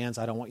cup your hands.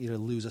 I don't want you to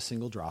lose a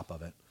single drop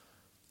of it.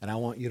 And I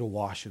want you to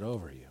wash it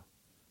over you.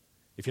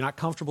 If you're not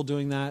comfortable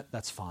doing that,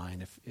 that's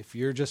fine. If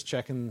you're just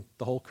checking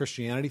the whole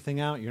Christianity thing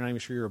out, you're not even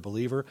sure you're a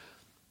believer,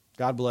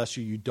 God bless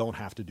you. You don't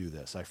have to do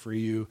this. I free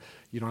you.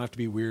 You don't have to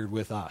be weird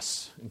with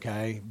us,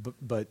 okay?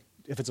 But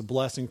if it's a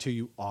blessing to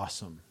you,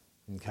 awesome,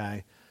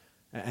 okay?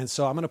 And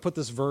so I'm going to put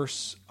this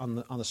verse on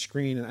the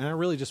screen, and I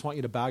really just want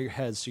you to bow your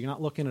heads so you're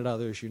not looking at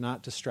others, you're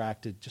not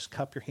distracted. Just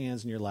cup your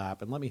hands in your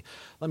lap, and let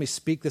me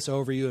speak this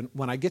over you. And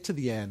when I get to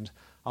the end,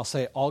 I'll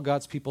say all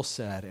God's people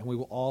said, and we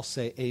will all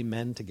say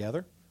amen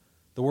together.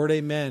 The word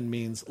amen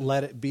means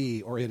let it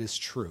be, or it is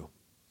true.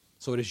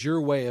 So it is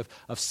your way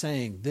of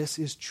saying this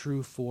is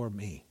true for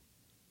me.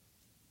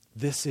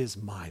 This is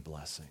my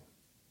blessing.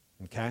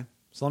 Okay?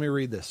 So let me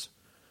read this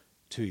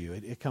to you.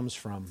 It comes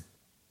from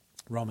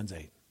Romans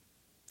 8.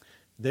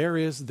 There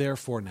is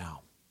therefore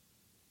now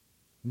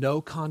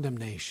no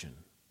condemnation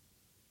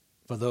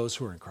for those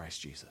who are in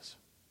Christ Jesus.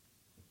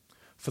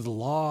 For the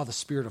law, the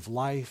Spirit of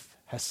life,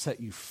 has set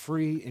you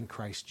free in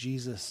Christ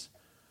Jesus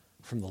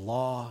from the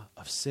law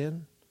of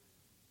sin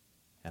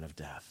and of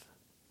death.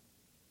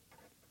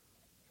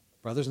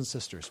 Brothers and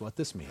sisters, what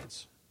this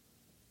means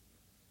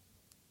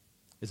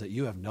is that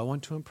you have no one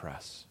to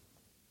impress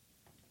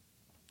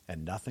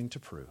and nothing to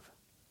prove.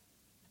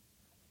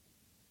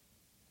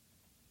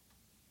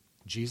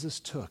 Jesus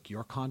took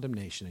your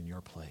condemnation in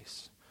your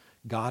place.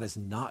 God is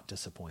not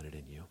disappointed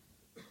in you.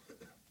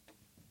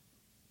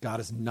 God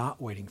is not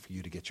waiting for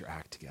you to get your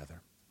act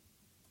together.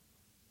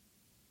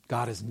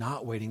 God is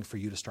not waiting for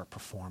you to start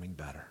performing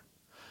better,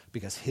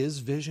 because his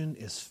vision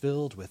is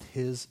filled with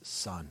his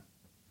Son,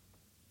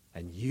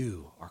 and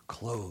you are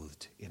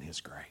clothed in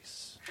his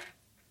grace.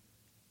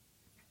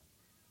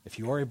 If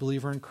you are a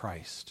believer in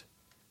Christ,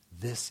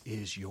 this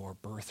is your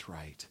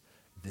birthright.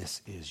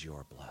 This is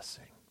your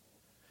blessing.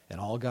 And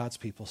all God's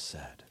people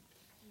said,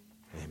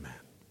 amen.